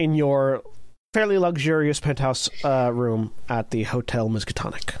more in your fairly luxurious penthouse room at the Hotel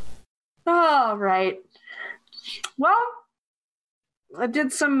Miskatonic. All right. Well, I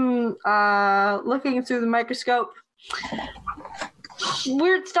did some looking through the microscope.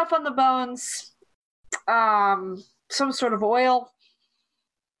 Weird stuff on the bones. Some sort of oil.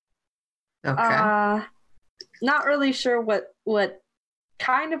 Okay. Not really sure what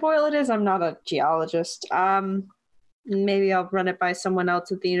kind of oil it is. I'm not a geologist. Maybe I'll run it by someone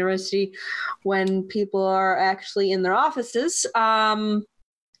else at the university when people are actually in their offices.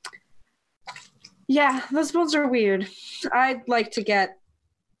 Yeah, those bones are weird. I'd like to get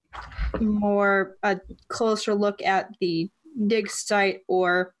a closer look at the dig site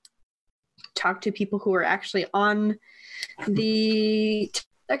or talk to people who are actually on the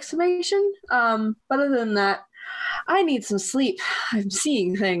excavation. But other than that, I need some sleep. I'm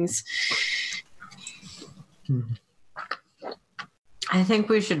seeing things. I think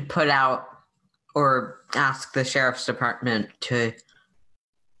we should put out or ask the sheriff's department to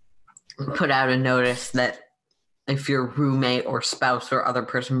put out a notice that if your roommate or spouse or other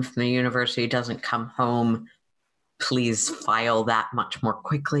person from the university doesn't come home, please file that much more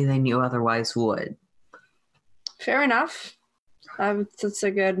quickly than you otherwise would. Fair enough. That's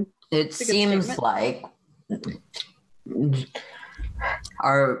a good. It seems statement. Like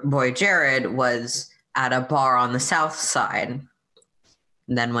our boy Jared was at a bar on the south side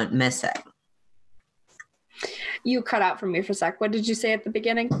and then went missing. You cut out from me for a sec. What did you say at the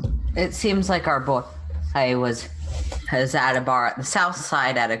beginning? It seems like our boy was at a bar at the south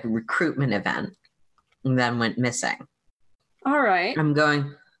side at a recruitment event and then went missing. All right.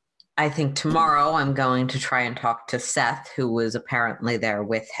 I think tomorrow I'm going to try and talk to Seth, who was apparently there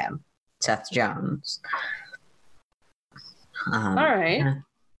with him. Seth Jones. All right.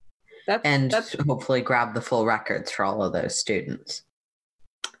 That's hopefully grab the full records for all of those students.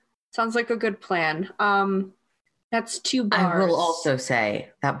 Sounds like a good plan. That's 2 bars. I will also say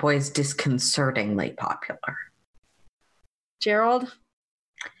that boy is disconcertingly popular. Gerald?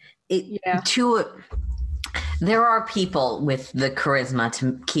 Yeah. There are people with the charisma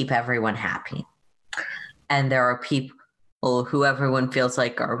to keep everyone happy. And there are people who everyone feels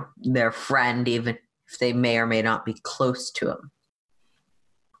like are their friend, even if they may or may not be close to him.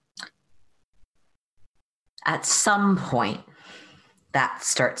 At some point, that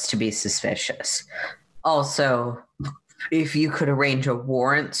starts to be suspicious. Also, if you could arrange a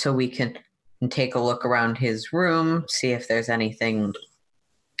warrant so we can take a look around his room, see if there's anything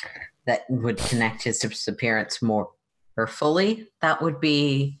that would connect his disappearance more or fully, that would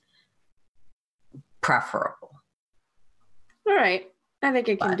be preferable. All right. I think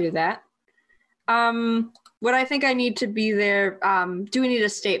I can do that. What I think I need to be there, do we need a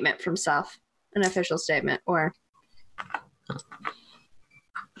statement from Seth? An official statement, or?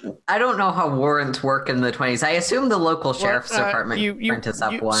 I don't know how warrants work in the 20s. I assume the local sheriff's department print us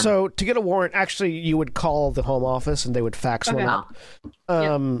up one. So to get a warrant, actually, you would call the home office and they would fax one up.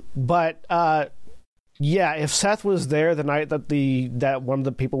 But yeah, if Seth was there the night that one of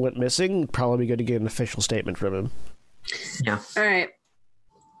the people went missing, it'd probably be good to get an official statement from him. Yeah. All right.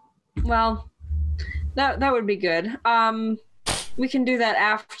 Well, that would be good. We can do that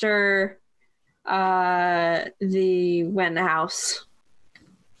after the Wen house.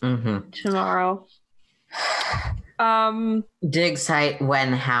 Tomorrow. Dig site,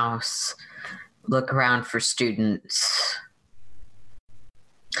 Wen house. Look around for students.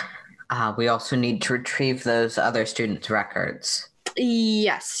 We also need to retrieve those other students' records.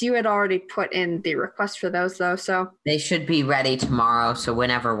 Yes, you had already put in the request for those, though, so... They should be ready tomorrow, so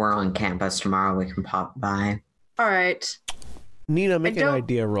whenever we're on campus tomorrow, we can pop by. All right. Nina, make an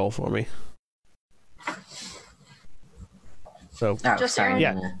idea roll for me. So, just sorry.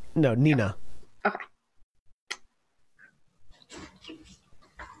 Yeah. No, Nina. Okay.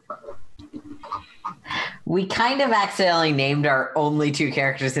 We kind of accidentally named our only 2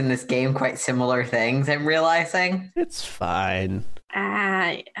 characters in this game quite similar things, I'm realizing. It's fine.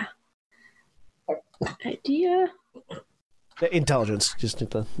 Yeah. Idea. The intelligence. Just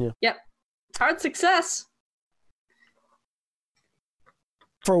yeah. Yep. Hard success.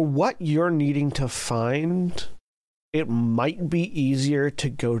 For what you're needing to find, it might be easier to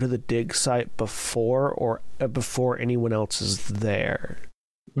go to the dig site before anyone else is there.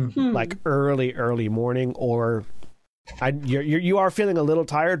 Like early morning, or you are feeling a little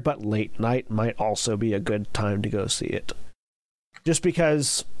tired, but late night might also be a good time to go see it. Just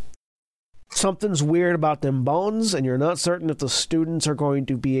because something's weird about them bones, and you're not certain if the students are going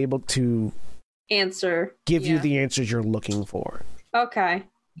to be able to give you the answers you're looking for. Okay.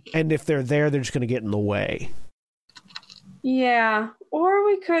 And if they're there, they're just going to get in the way. Yeah, or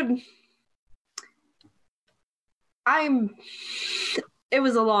we could... It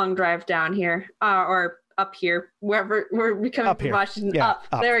was a long drive down here, or up here, wherever we're coming from Washington. Yeah,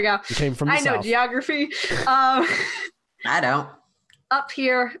 up. There we go. You came from the south. I know geography. I don't. Up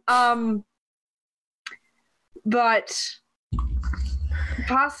here, but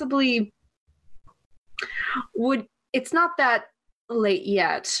possibly it's not that late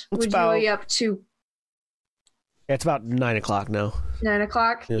yet. Would you be up to... It's about 9 o'clock now. 9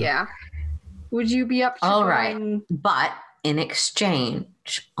 o'clock? Yeah. Would you be up to... All right. But in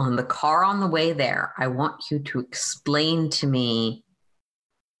exchange, on the car on the way there, I want you to explain to me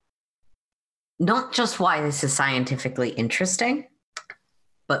not just why this is scientifically interesting,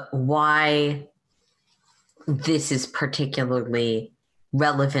 but why this is particularly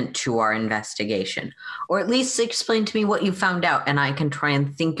relevant to our investigation. Or at least explain to me what you found out, and I can try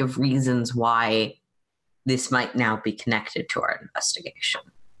and think of reasons why this might now be connected to our investigation.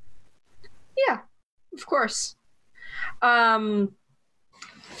 Yeah, of course.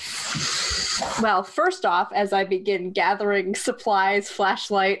 Well, first off, as I begin gathering supplies,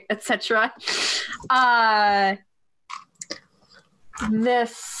 flashlight, etc.,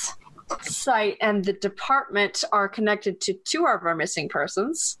 this site and the department are connected to 2 of our missing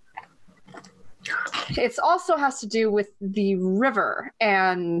persons. It also has to do with the river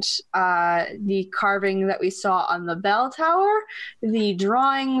and the carving that we saw on the bell tower, the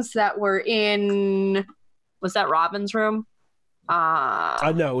drawings that were in... Was that Robin's room? No,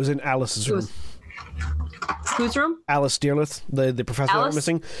 it was in Alice's room. Whose room? Alice Dearlith, the professor that went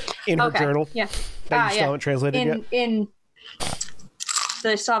missing, in her journal. Yeah. That you still haven't translated yet?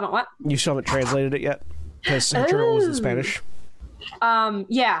 They still haven't what? You still haven't translated it yet? Because her journal was in Spanish.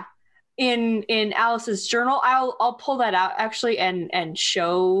 Yeah. In Alice's journal, I'll pull that out actually and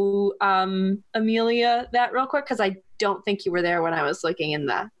show Amelia that real quick, because I don't think you were there when I was looking in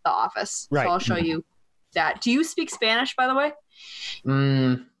the office. Right. So I'll show you that. Do you speak Spanish, by the way?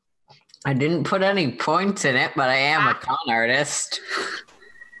 I didn't put any points in it, but I am a con artist.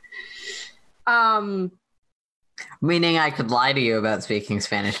 Meaning I could lie to you about speaking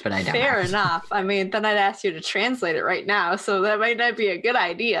Spanish, but I don't. Fair enough. I mean, then I'd ask you to translate it right now, so that might not be a good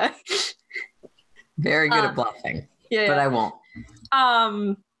idea. Very good at bluffing. Yeah. But I won't.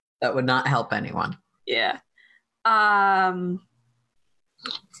 That would not help anyone. Yeah.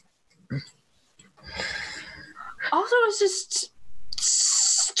 Also, it's just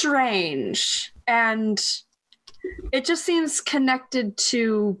strange, and it just seems connected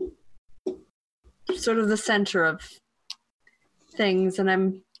to sort of the center of things, and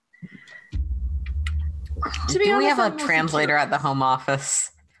I'm... Do we have a translator at the home office?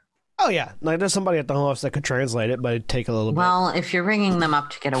 Oh, yeah. Like, there's somebody at the home office that could translate it, but it'd take a little bit. Well, if you're ringing them up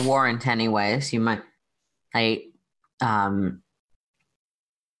to get a warrant anyways, you might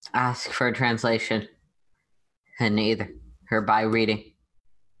ask for a translation and either her by reading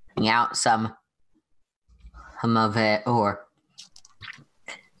out some of it or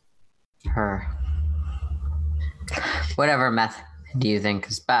her whatever method do you think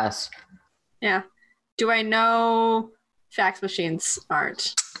is best. Yeah. Do I know fax machines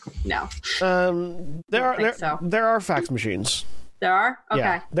aren't? No. There are fax machines. There are? Okay.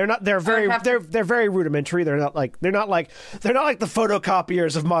 Yeah. They're very rudimentary. They're not like the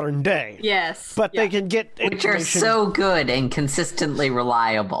photocopiers of modern day. Yes. But they can get which are so good and consistently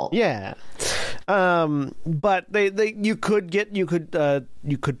reliable. Yeah. But you could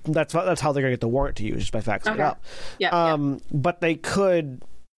that's how they're gonna get the warrant to you, just by faxing it up. Yeah. But they could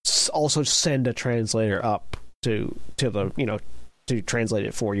also send a translator up to the to translate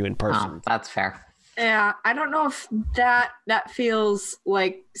it for you in person. Oh, that's fair. Yeah, I don't know if that feels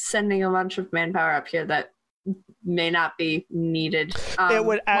like sending a bunch of manpower up here that may not be needed. It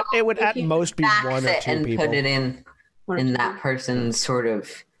would at most be one or two and people. Put it in that person's sort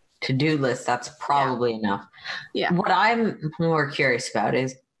of to-do list. That's probably enough. Yeah. What I'm more curious about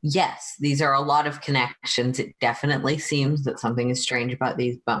is, yes, these are a lot of connections. It definitely seems that something is strange about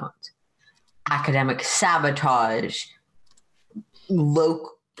these bones. Academic sabotage,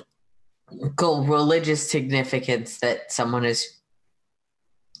 local religious significance that someone is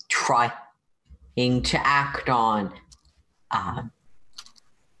trying to act on.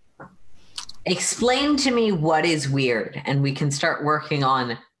 Explain to me what is weird, and we can start working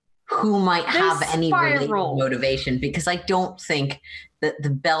on who might have any related motivation, because I don't think that the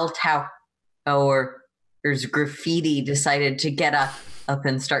bell tower's graffiti decided to get up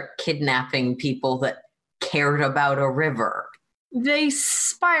and start kidnapping people that cared about a river. They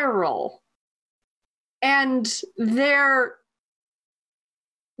spiral. And they're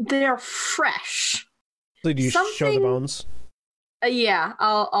fresh. So do you show the bones? Yeah,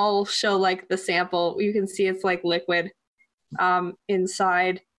 I'll show like the sample. You can see it's like liquid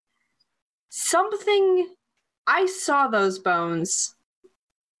inside. I saw those bones.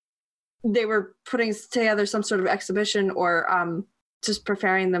 They were putting together some sort of exhibition or just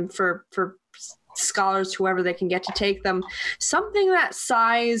preparing them for scholars, whoever they can get to take them. Something that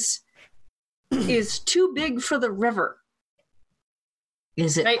size is too big for the river.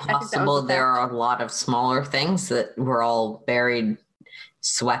 Is it possible there are a lot of smaller things that were all buried,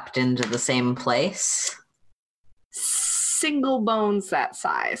 swept into the same place? Single bones that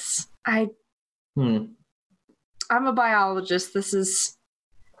size. I'm a biologist. This is.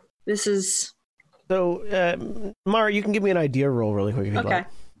 So, Mara, you can give me an idea roll really quick if you'd like.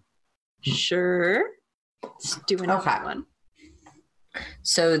 Sure. Let's do another one.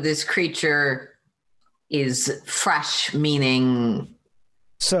 So this creature is fresh, meaning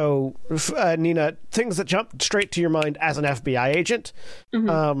So, Nina, things that jump straight to your mind as an FBI agent.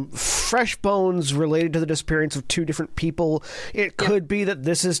 Fresh bones related to the disappearance of two different people. It could be that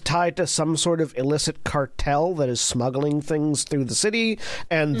this is tied to some sort of illicit cartel that is smuggling things through the city,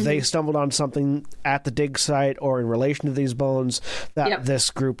 and they stumbled on something at the dig site or in relation to these bones that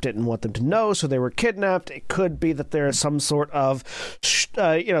this group didn't want them to know, so they were kidnapped. It could be that there is some sort of,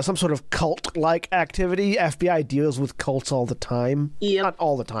 some sort of cult-like activity. FBI deals with cults all the time. Not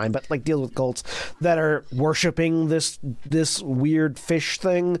all the time, but like deals with cults that are worshiping this weird fish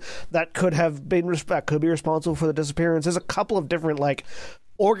thing that could be responsible for the disappearance. There's a couple of different like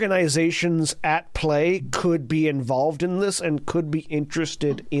organizations at play could be involved in this and could be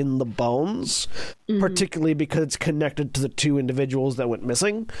interested in the bones, particularly because it's connected to the two individuals that went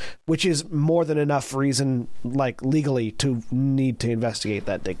missing, which is more than enough reason, like legally, to need to investigate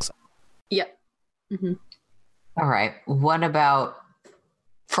that dig site. Yep. All right. What about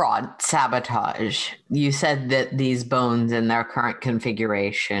fraud, sabotage? You said that these bones in their current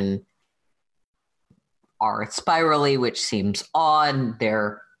configuration are spirally, which seems odd.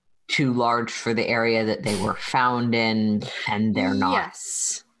 They're too large for the area that they were found in, and they're not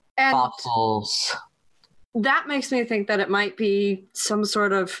fossils. That makes me think that it might be some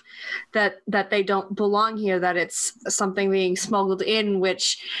sort of that they don't belong here, that it's something being smuggled in,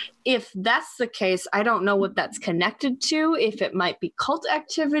 which if that's the case, I don't know what that's connected to, if it might be cult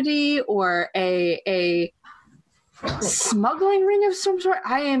activity or a smuggling ring of some sort.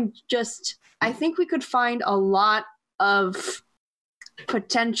 I think we could find a lot of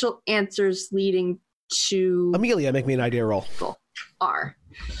potential answers leading to Amelia, make me an idea roll. R.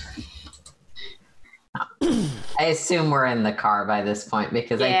 I assume we're in the car by this point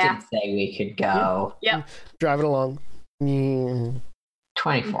because I did say we could go. Yep. Driving along.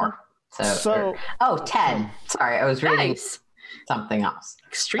 24. So 10. Sorry, I was reading something else.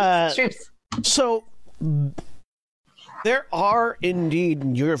 Extremes. So there are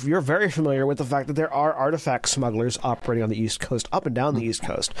indeed, you're very familiar with the fact that there are artifact smugglers operating on the East Coast, up and down the East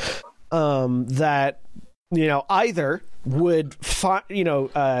Coast, that either would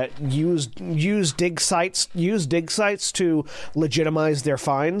use dig sites to legitimize their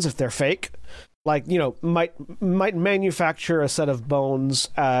finds if they're fake. Like, might manufacture a set of bones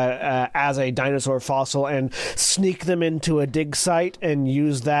as a dinosaur fossil and sneak them into a dig site and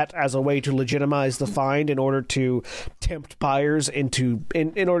use that as a way to legitimize the find in order to tempt buyers and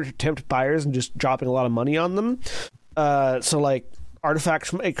just dropping a lot of money on them. So like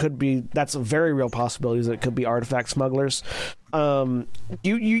artifacts, that's a very real possibility that it could be artifact smugglers.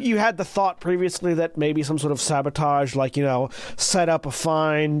 You had the thought previously that maybe some sort of sabotage, like, set up a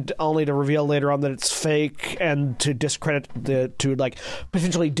find only to reveal later on that it's fake and to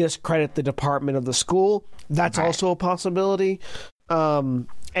potentially discredit the department of the school. That's also a possibility. And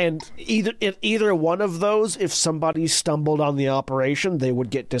either one of those, if somebody stumbled on the operation, they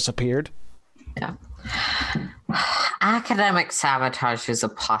would get disappeared. Yeah. Academic sabotage is a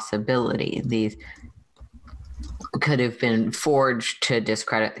possibility. These could have been forged to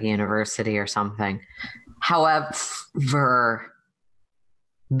discredit the university or something. However,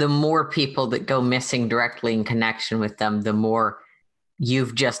 the more people that go missing directly in connection with them, the more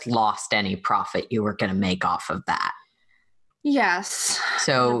you've just lost any profit you were going to make off of that. Yes.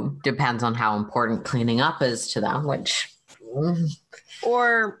 So depends on how important cleaning up is to them, which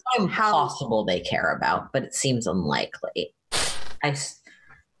or how possible they care about, but it seems unlikely.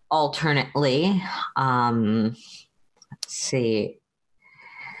 Alternately, let's see.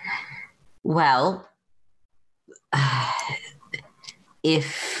 Well,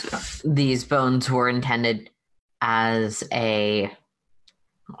 if these bones were intended as I'm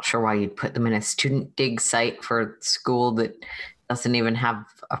not sure why you'd put them in a student dig site for a school that doesn't even have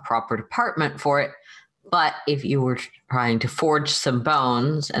a proper department for it. But if you were trying to forge some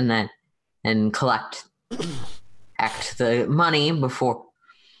bones and collect the money before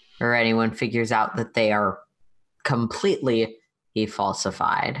anyone figures out that they are completely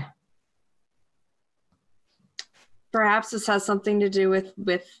falsified. Perhaps this has something to do with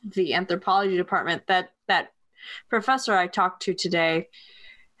the anthropology department. That professor I talked to today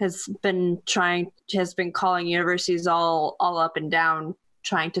has been calling universities all up and down,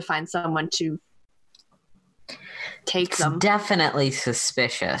 trying to find someone to take them. Definitely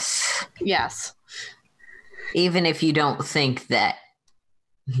suspicious. Yes. Even if you don't think that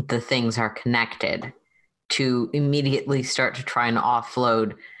the things are connected, to immediately start to try and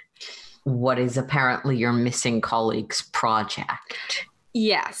offload what is apparently your missing colleague's project.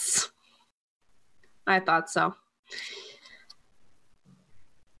 Yes. I thought so.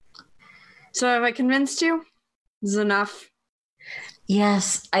 So have I convinced you? Is enough?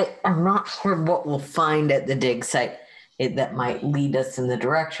 Yes, I'm not sure what we'll find at the dig site that might lead us in the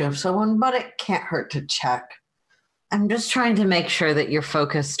direction of someone, but it can't hurt to check. I'm just trying to make sure that you're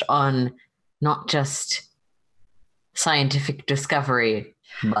focused on not just scientific discovery,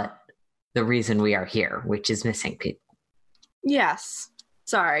 but the reason we are here, which is missing people. Yes.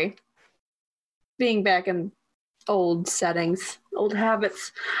 Sorry. Being back in old settings, old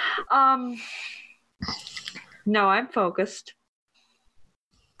habits. No, I'm focused.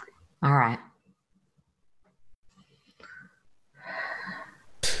 All right.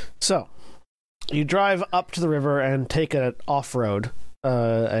 So, you drive up to the river and take an off-road,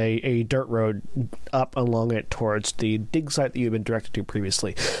 a dirt road up along it towards the dig site that you've been directed to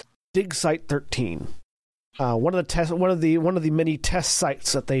previously. Dig site 13. One of the many test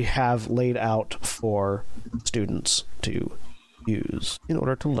sites that they have laid out for students to use in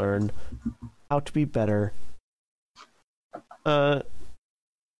order to learn how to be better. Sorry,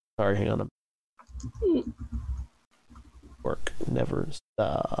 hang on. Work never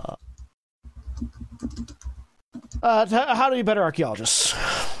stop. How to be better archaeologists?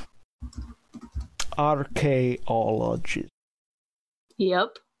 Archaeologists.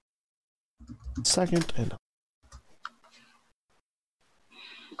 Yep. Second and...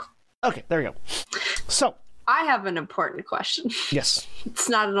 Okay, there we go. So... I have an important question. Yes. It's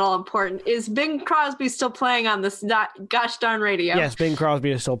not at all important. Is Bing Crosby still playing on this gosh darn radio? Yes, Bing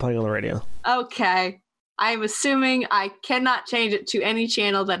Crosby is still playing on the radio. Okay. I'm assuming I cannot change it to any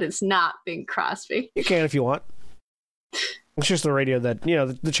channel that is not Bing Crosby. You can if you want. It's just the radio that,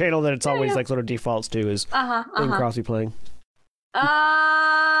 the channel that it's always like sort of defaults to is Bing Crosby playing.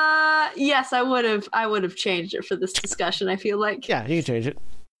 Yes, I would have changed it for this discussion, I feel like. Yeah, you can change it.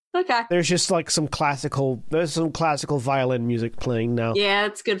 Okay. There's just like some classical violin music playing now. Yeah,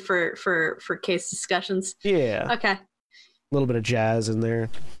 it's good for case discussions. Yeah. Okay. A little bit of jazz in there.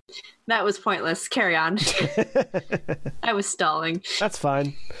 That was pointless. Carry on. I was stalling. That's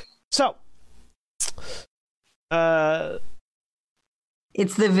fine. So,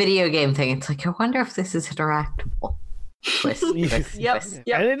 it's the video game thing. It's like, I wonder if this is interactable. Yep.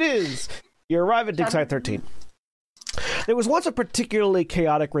 And it is. You arrive at Dig Site 13. There was once a particularly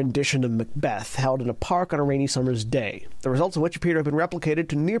chaotic rendition of Macbeth held in a park on a rainy summer's day, the results of which appear to have been replicated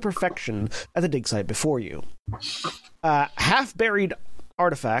to near perfection at the dig site before you. Half-buried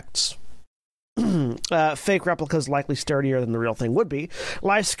artifacts, fake replicas likely sturdier than the real thing would be,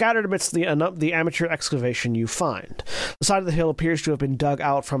 lie scattered amidst the amateur excavation you find. The side of the hill appears to have been dug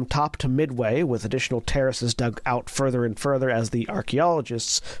out from top to midway, with additional terraces dug out further and further as the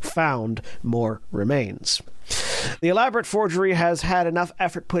archaeologists found more remains. The elaborate forgery has had enough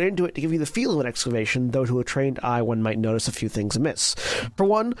effort put into it to give you the feel of an excavation, though to a trained eye one might notice a few things amiss. For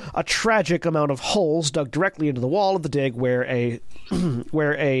one, a tragic amount of holes dug directly into the wall of the dig where a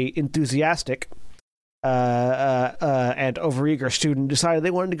enthusiastic and overeager student decided they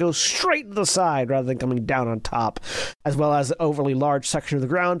wanted to go straight to the side rather than coming down on top, as well as an overly large section of the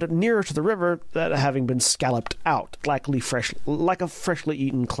ground nearer to the river that having been scalloped out, like a freshly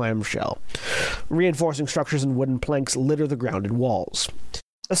eaten clamshell. Reinforcing structures and wooden planks litter the ground and walls.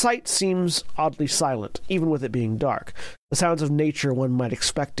 The site seems oddly silent, even with it being dark. The sounds of nature one might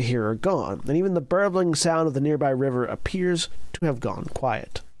expect to hear are gone, and even the burbling sound of the nearby river appears to have gone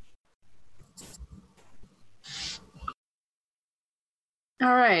quiet.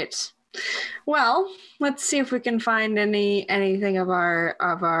 All right. Well, let's see if we can find anything of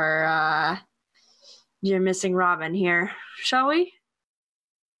our dear missing Robin here, shall we?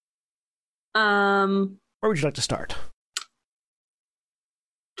 Where would you like to start?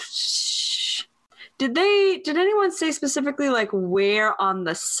 Did anyone say specifically like where on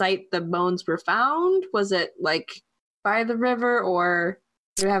the site the bones were found? Was it like by the river, or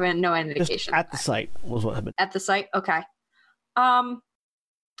do we have no indication? Just at the site was what happened. At the site? Okay.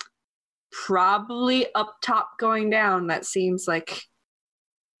 Probably up top going down. That seems like.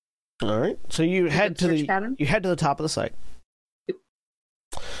 All right. So you head to the top of the site.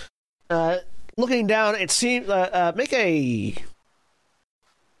 Looking down, it seems make a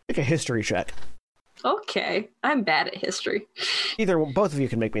history check. Okay, I'm bad at history. Both of you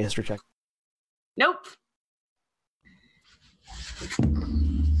can make me a history check. Nope.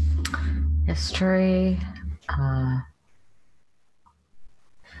 History.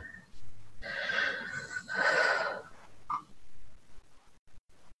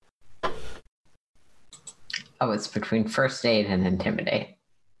 Oh, it's between first aid and intimidate.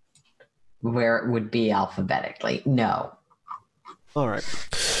 Where it would be alphabetically. No. All right.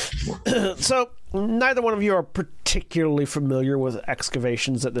 So, neither one of you are particularly familiar with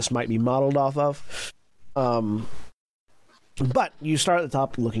excavations that this might be modeled off of. But you start at the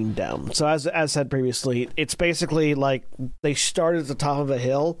top looking down. So as said previously, it's basically like they started at the top of a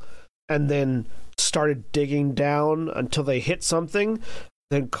hill and then started digging down until they hit something,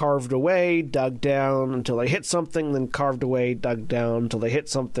 then carved away, dug down until they hit something, then carved away, dug down until they hit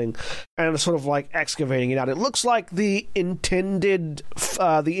something, and sort of like excavating it out. It looks like the intended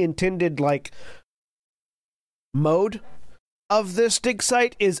like mode of this dig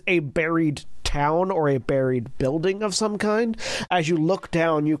site is a buried town or a buried building of some kind. As you look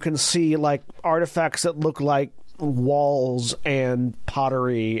down, you can see like artifacts that look like walls and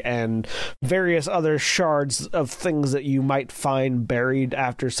pottery and various other shards of things that you might find buried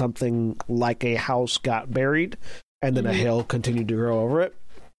after something like a house got buried and then a hill continued to grow over it.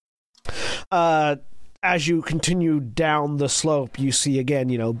 As you continue down the slope, you see again,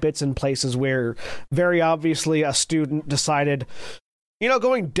 bits and places where very obviously a student decided,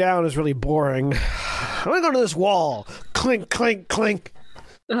 going down is really boring. I'm going to go to this wall. Clink, clink, clink.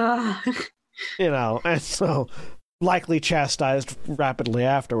 And so likely chastised rapidly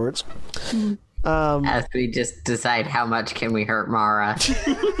afterwards. As we just decide how much can we hurt Mara.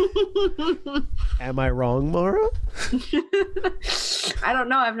 Am I wrong, Mara? I don't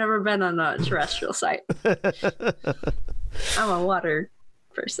know. I've never been on a terrestrial site. I'm a water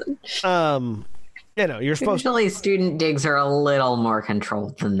person. You're supposed Usually student digs are a little more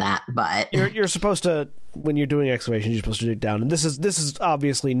controlled than that, but you're supposed to, when you're doing excavations, you're supposed to dig down. And this is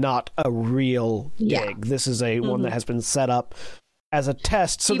obviously not a real dig. This is a one that has been set up as a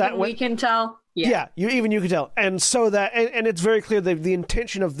test, so even that we can tell. Yeah, you can tell, and so that, and it's very clear that the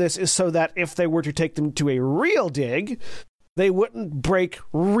intention of this is so that if they were to take them to a real dig, they wouldn't break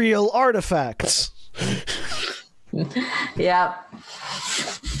real artifacts. Yeah.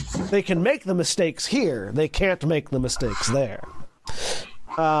 They can make the mistakes here. They can't make the mistakes there.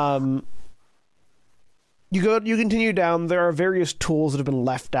 You continue down. There are various tools that have been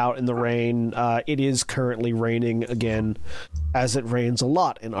left out in the rain. It is currently raining again, as it rains a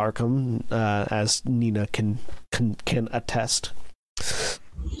lot in Arkham, as Nina can attest.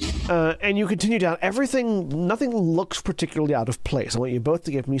 And you continue down. Nothing looks particularly out of place. I want you both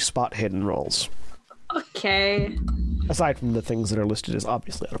to give me spot hidden rolls. Okay. Aside from the things that are listed as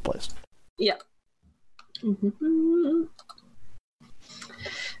obviously out of place. Yeah.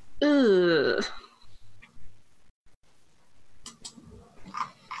 Ugh.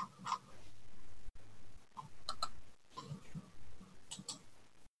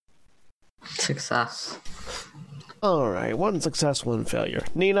 Success. All right, 1 success, 1 failure.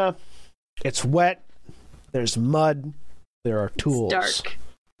 Nina, it's wet. There's mud. There are tools. It's dark.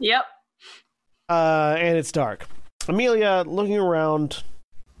 Yep. And it's dark. Amelia, looking around,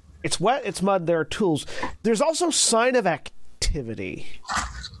 it's wet, it's mud, there are tools. There's also sign of activity.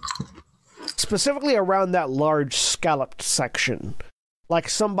 Specifically around that large scalloped section. Like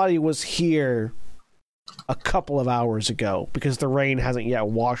somebody was here a couple of hours ago, because the rain hasn't yet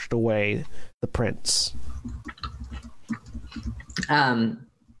washed away the prints.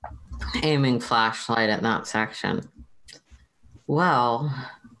 Aiming flashlight at that section. Well,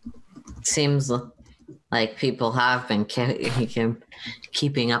 it seems like people have been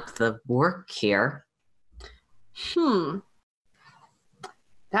keeping up the work here.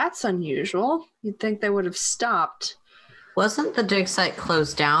 That's unusual. You'd think they would have stopped. Wasn't the dig site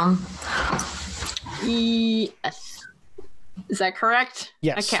closed down? Yes. Is that correct?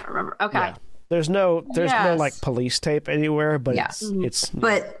 Yes. I can't remember. Okay. Yeah. There's no like police tape anywhere, but it's.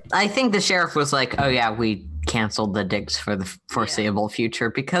 But I think the sheriff was like, "Oh yeah, we canceled the digs for the foreseeable future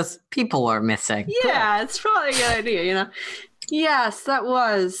because people are missing." Yeah, it's probably a good idea, Yes, that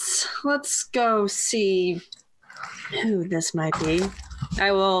was. Let's go see who this might be.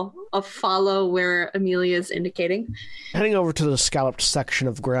 I will follow where Amelia's indicating. Heading over to the scalloped section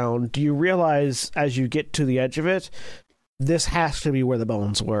of ground, do you realize as you get to the edge of it, this has to be where the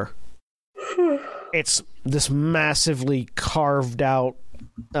bones were? It's this massively carved out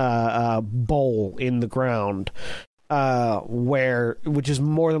bowl in the ground, which is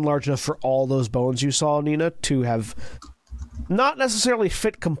more than large enough for all those bones you saw, Nina, to have not necessarily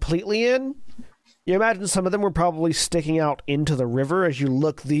fit completely in. You imagine some of them were probably sticking out into the river. As you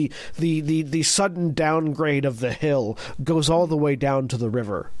look, the sudden downgrade of the hill goes all the way down to the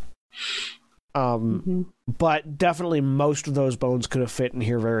river. But definitely most of those bones could have fit in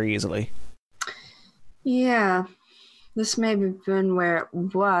here very easily. Yeah, this may have been where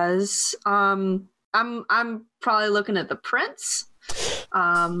it was. I'm probably looking at the prints.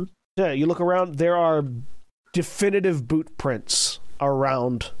 Yeah, you look around. There are definitive boot prints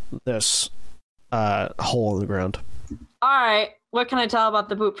around this hole in the ground. All right, what can I tell about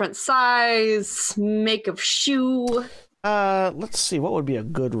the boot print? Size, make of shoe. Let's see. What would be a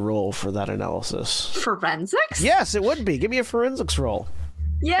good roll for that analysis? Forensics? Yes, it would be. Give me a forensics roll.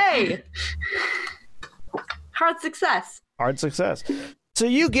 Yay! Hard success. Hard success. So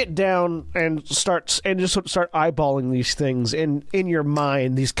you get down and just start eyeballing these things in your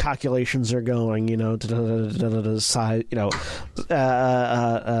mind. These calculations are going, size,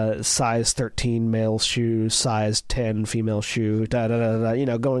 size 13 male shoe, size 10 female shoe,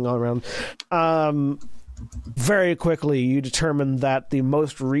 going on around. Very quickly, you determine that the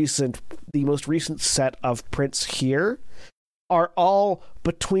most recent set of prints here are all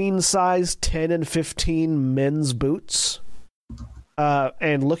between size 10 and 15 men's boots.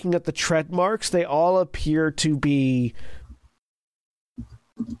 And looking at the tread marks, they all appear to be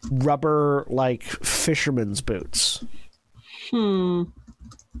rubber, like, fisherman's boots.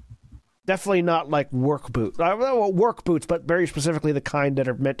 Definitely not like work boots. Work boots, but very specifically the kind that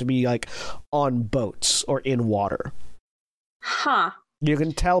are meant to be, like, on boats or in water. Huh. You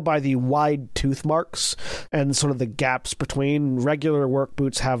can tell by the wide tooth marks and sort of the gaps between. Regular work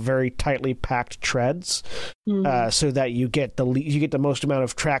boots have very tightly packed treads, so that you get the most amount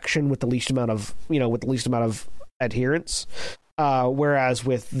of traction with the least amount of adherence. Whereas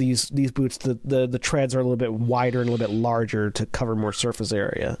with these boots, the treads are a little bit wider and a little bit larger to cover more surface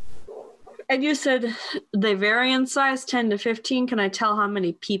area. And you said they vary in size 10 to 15. Can I tell how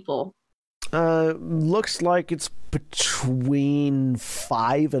many people? Looks like it's between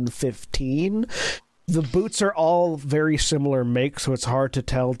 5 and 15. The boots are all very similar make, so it's hard to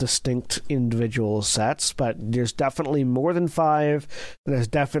tell distinct individual sets, but there's definitely more than 5, and there's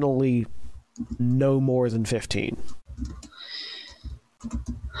definitely no more than 15.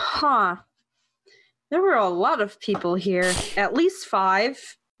 Huh. There were a lot of people here. At least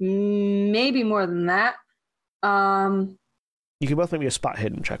 5. Maybe more than that. You can both make me a spot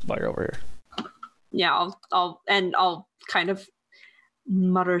hidden check while you're over here. Yeah, I'll kind of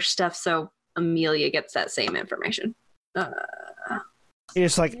mutter stuff so Amelia gets that same information.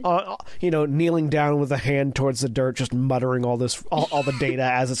 It's like kneeling down with a hand towards the dirt, just muttering all the data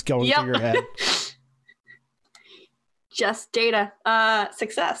as it's going through your head. Just data.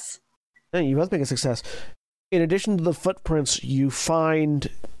 Success. Yeah, you both make a success. In addition to the footprints, you find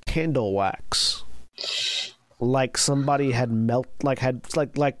candle wax. Like somebody had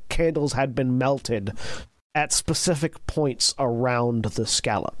candles had been melted at specific points around the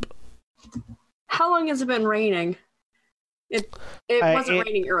scallop. How long has it been raining? It wasn't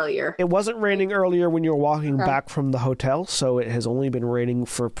raining earlier. It wasn't raining earlier when you were walking back from the hotel, so it has only been raining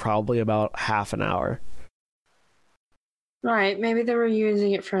for probably about half an hour. Right, maybe they were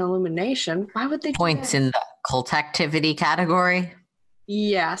using it for illumination. Why would they points in the cult activity category?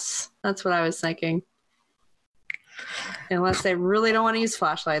 Yes, that's what I was thinking. Unless they really don't want to use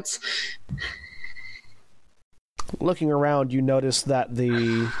flashlights. Looking around, you notice that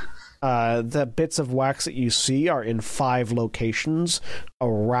the bits of wax that you see are in 5 locations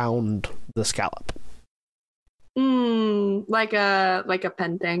around the scallop. Like a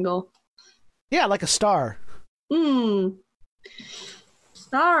pentangle. Yeah, like a star. All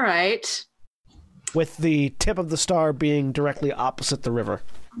right. With the tip of the star being directly opposite the river.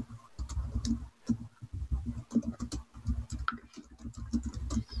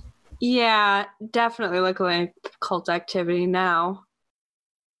 Yeah, definitely look like cult activity now.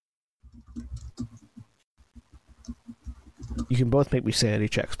 You can both make me sanity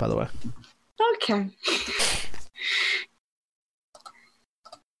checks, by the way. Okay.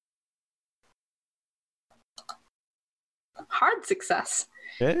 Hard success.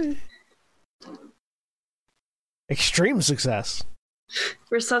 Okay. Extreme success.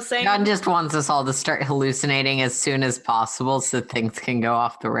 We're so saying God just wants us all to start hallucinating as soon as possible so things can go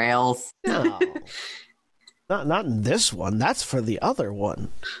off the rails. No. Not in this one. That's for the other one.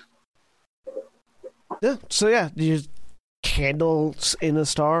 Yeah. So yeah, you candles in a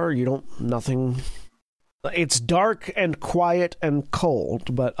star. Nothing. It's dark and quiet and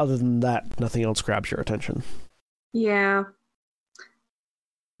cold, but other than that, nothing else grabs your attention. Yeah.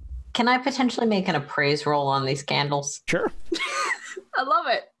 Can I potentially make an appraise roll on these candles? Sure. I love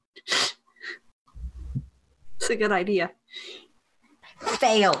it. It's a good idea.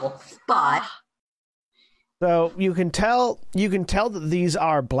 Fail, but So you can tell that these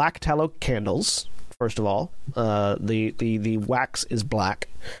are black tallow candles. First of all, the wax is black.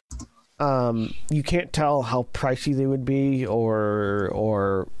 You can't tell how pricey they would be,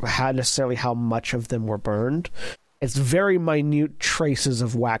 or how necessarily how much of them were burned. It's very minute traces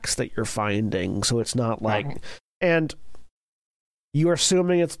of wax that you're finding, so it's not like. And you're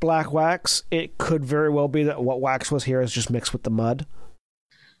assuming it's black wax. It could very well be that what wax was here is just mixed with the mud.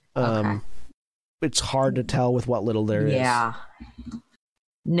 Okay. it's hard to tell with what little there is. Yeah.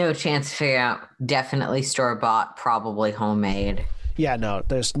 No chance to figure out. Definitely store-bought, probably homemade. Yeah, no,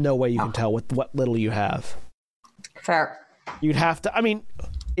 there's no way you can tell with what little you have. Fair. You'd have to, I mean,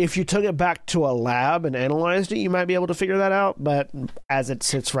 if you took it back to a lab and analyzed it, you might be able to figure that out, but as it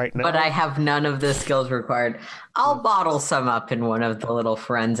sits right now... But I have none of the skills required. I'll bottle some up in one of the little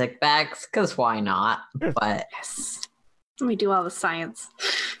forensic bags, because why not? But Yes. Let me do all the science.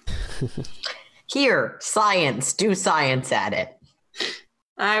 here, science. Do science at it.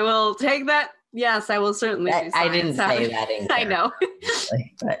 I will take that. Yes, I will certainly do science. I didn't say that in I know.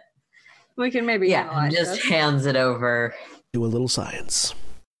 but We can maybe analyze just this. hands it over. Do a little science.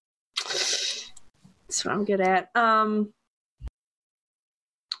 That's what I'm good at.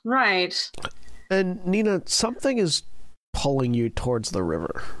 Right. And Nina, something is pulling you towards the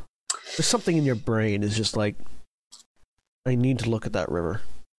river. There's something in your brain is just like, I need to look at that river.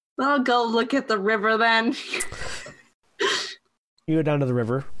 I'll go look at the river then. You go down to the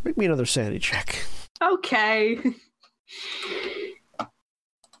river. Make me another sanity check. Okay.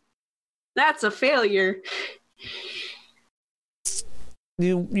 That's a failure.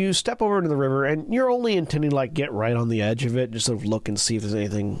 You step over into the river, and you're only intending to like get right on the edge of it, just sort of look and see if there's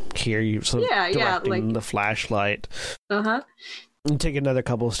anything here. You sort of directing like the flashlight. Uh-huh. And take another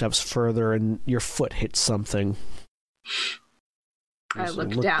couple of steps further, and your foot hits something. I Just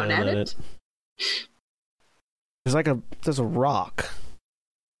look down at it. There's a rock,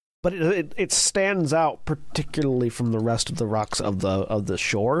 but it stands out particularly from the rest of the rocks of the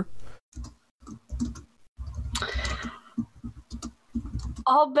shore.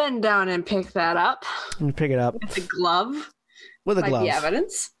 I'll bend down and pick that up. You pick it up With a glove. with a Like glove. the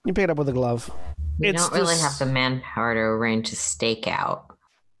evidence. You pick it up with a glove. We don't really have the manpower to arrange a stakeout.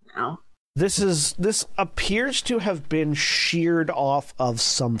 No. This appears to have been sheared off of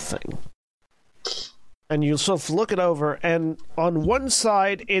something. And you sort of look it over, and on one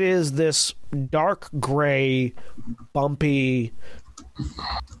side it is this dark gray, bumpy,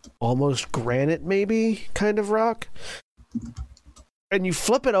 almost granite maybe kind of rock. And you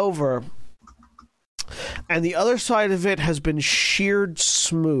flip it over, and the other side of it has been sheared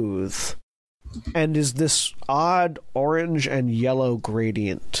smooth and is this odd orange and yellow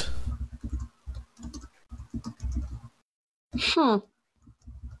gradient.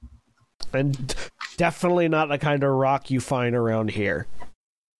 And definitely not the kind of rock you find around here.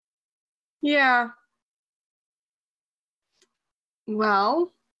 Yeah.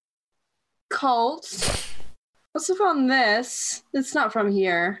 Well, cults. What's up on this? It's not from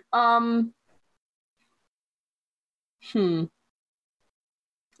here. I want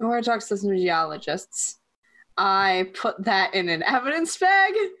to talk to some geologists. I put that in an evidence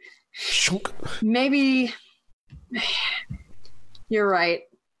bag. Shunk. Maybe you're right.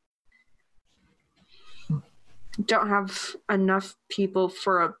 Don't have enough people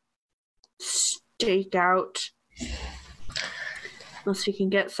for a stakeout. Unless we can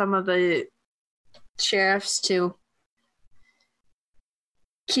get some of the sheriffs to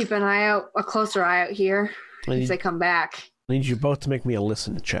keep an eye out, a closer eye out here if they come back. I need you both to make me a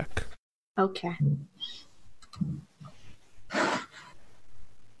listen check. Okay.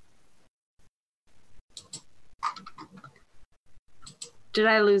 Did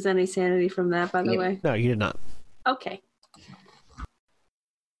I lose any sanity from that, by the way? No, you did not. Okay.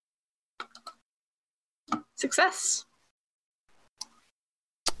 Success.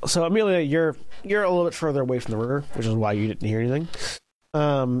 So Amelia, you're a little bit further away from the river, which is why you didn't hear anything.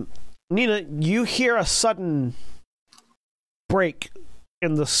 Nina, you hear a sudden break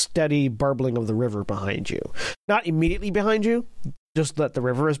in the steady burbling of the river behind you. Not immediately behind you, just that the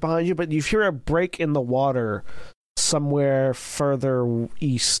river is behind you, but you hear a break in the water somewhere further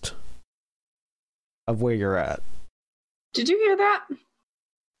east of where you're at. Did you hear that?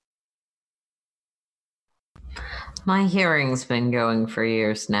 My hearing's been going for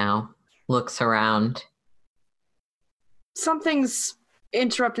years now. Looks around. Something's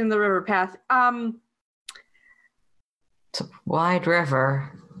interrupting the river path. It's a wide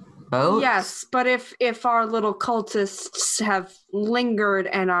river. Boats? Yes, but if our little cultists have lingered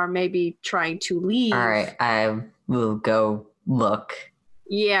and are maybe trying to leave. All right, I will go look.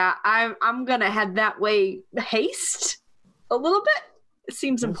 Yeah, I'm gonna head that way. Haste a little bit. It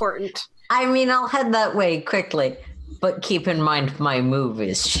seems important. I mean, I'll head that way quickly, but keep in mind my move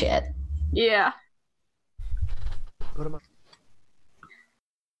is shit. Yeah. Go to my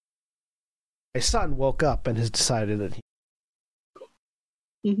son woke up and has decided that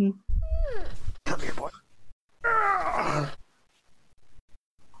Mm-hmm. Come here, boy.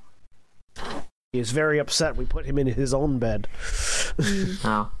 He is very upset we put him in his own bed.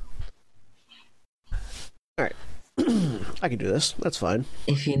 Oh. I can do this. That's fine.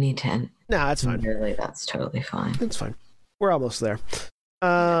 If you need to. Nah, that's fine. Really, that's totally fine. That's fine. We're almost there.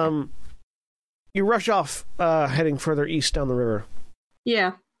 You rush off, heading further east down the river.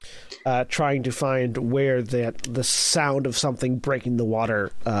 Yeah. Trying to find where the sound of something breaking the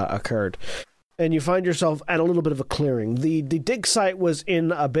water occurred. And you find yourself at a little bit of a clearing. The dig site was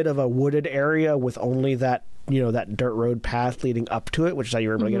in a bit of a wooded area with only that dirt road path leading up to it, which is how you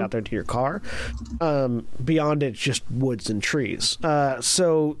were able to get out there to your car. Beyond it's just woods and trees.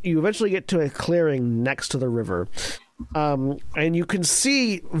 So you eventually get to a clearing next to the river. And you can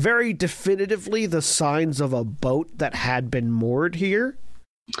see very definitively the signs of a boat that had been moored here.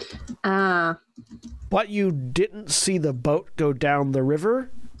 But you didn't see the boat go down the river.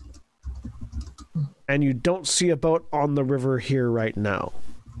 And you don't see a boat on the river here right now.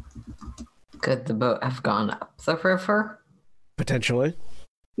 Could the boat have gone up the river? Potentially.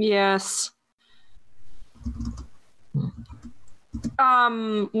 Yes.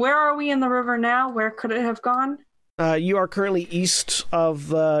 Where are we in the river now? Where could it have gone? You are currently east of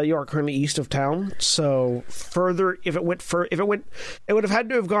town. So further, it would have had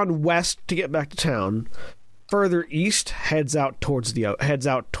to have gone west to get back to town. Further east heads out towards the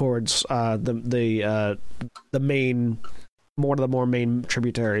main, one of the more main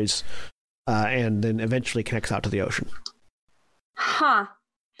tributaries, and then eventually connects out to the ocean. Huh.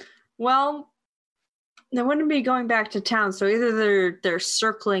 Well, they wouldn't be going back to town, so either they're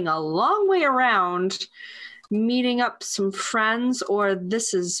circling a long way around, meeting up some friends, or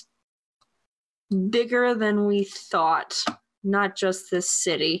this is bigger than we thought. Not just this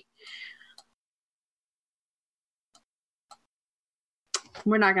city.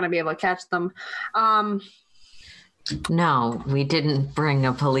 We're not going to be able to catch them. No, we didn't bring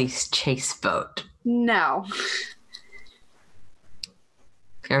a police chase boat. No.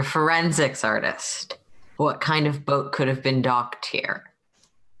 You're a forensics artist. What kind of boat could have been docked here?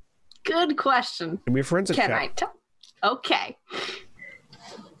 Good question. Give me a forensics check. Can I tell? Okay.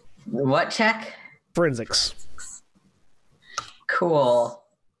 What check? Forensics. Cool.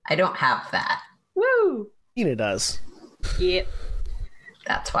 I don't have that. Woo! Tina does. Yep.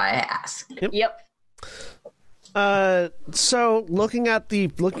 That's why I asked. Yep. So looking at the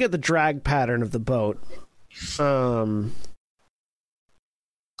drag pattern of the boat,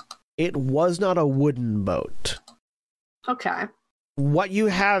 it was not a wooden boat. Okay. What you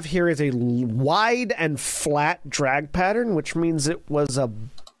have here is a wide and flat drag pattern, which means it was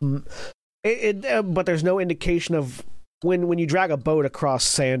but there's no indication of when you drag a boat across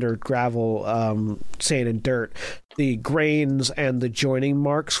sand or gravel, sand and dirt, the grains and the joining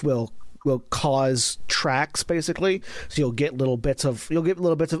marks will cause tracks, basically. So you'll get little bits of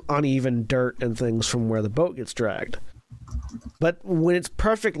uneven dirt and things from where the boat gets dragged. But when it's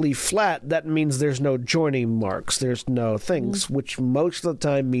perfectly flat, that means there's no joining marks, there's no things, which most of the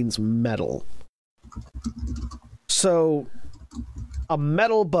time means metal. So a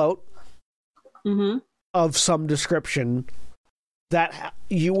metal boat of some description that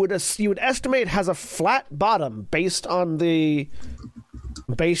you would estimate has a flat bottom based on the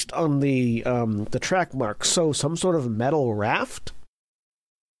track marks. So some sort of metal raft.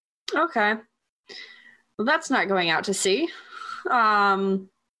 Okay. Well, that's not going out to sea. Some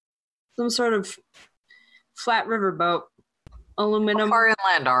sort of flat river boat. Aluminum. How far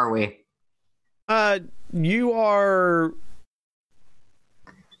inland are we? You are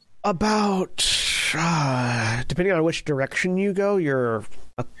about, depending on which direction you go, you're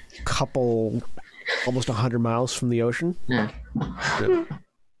a couple, almost 100 miles from the ocean. Yeah.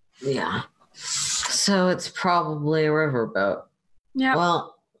 Yeah. So it's probably a riverboat. Yeah.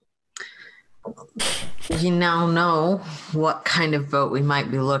 Well, you now know what kind of boat we might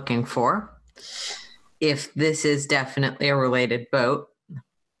be looking for. If this is definitely a related boat,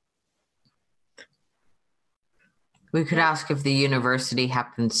 we could ask if the university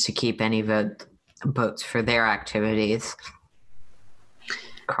happens to keep any boats for their activities.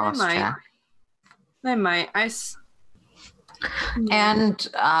 Cross-check. They might. And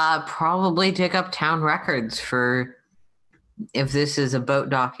probably dig up town records for if this is a boat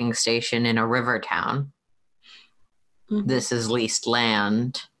docking station in a river town. This is leased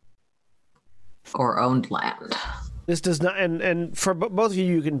land or owned land. This does not, and for both of you,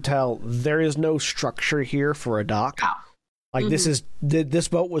 you can tell there is no structure here for a dock. Oh. Like this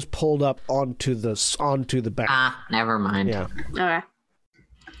boat was pulled up onto the bank. Never mind. Yeah. Okay.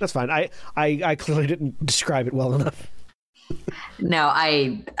 That's fine. I clearly didn't describe it well enough. No,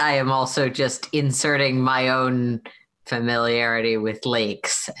 I am also just inserting my own familiarity with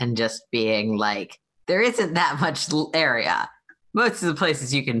lakes and just being like, there isn't that much area. Most of the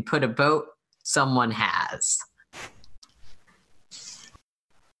places you can put a boat, someone has.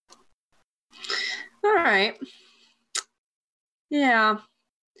 All right. Yeah.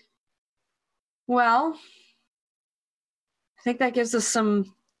 Well, I think that gives us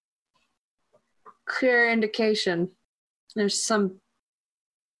some clear indication. There's someone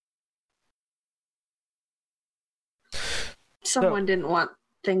didn't want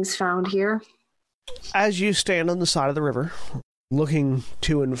things found here. As you stand on the side of the river, looking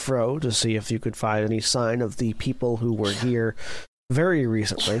to and fro to see if you could find any sign of the people who were here very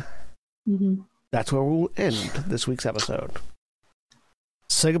recently, that's where we'll end this week's episode.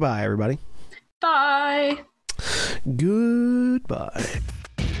 Say goodbye, everybody. Bye. Goodbye.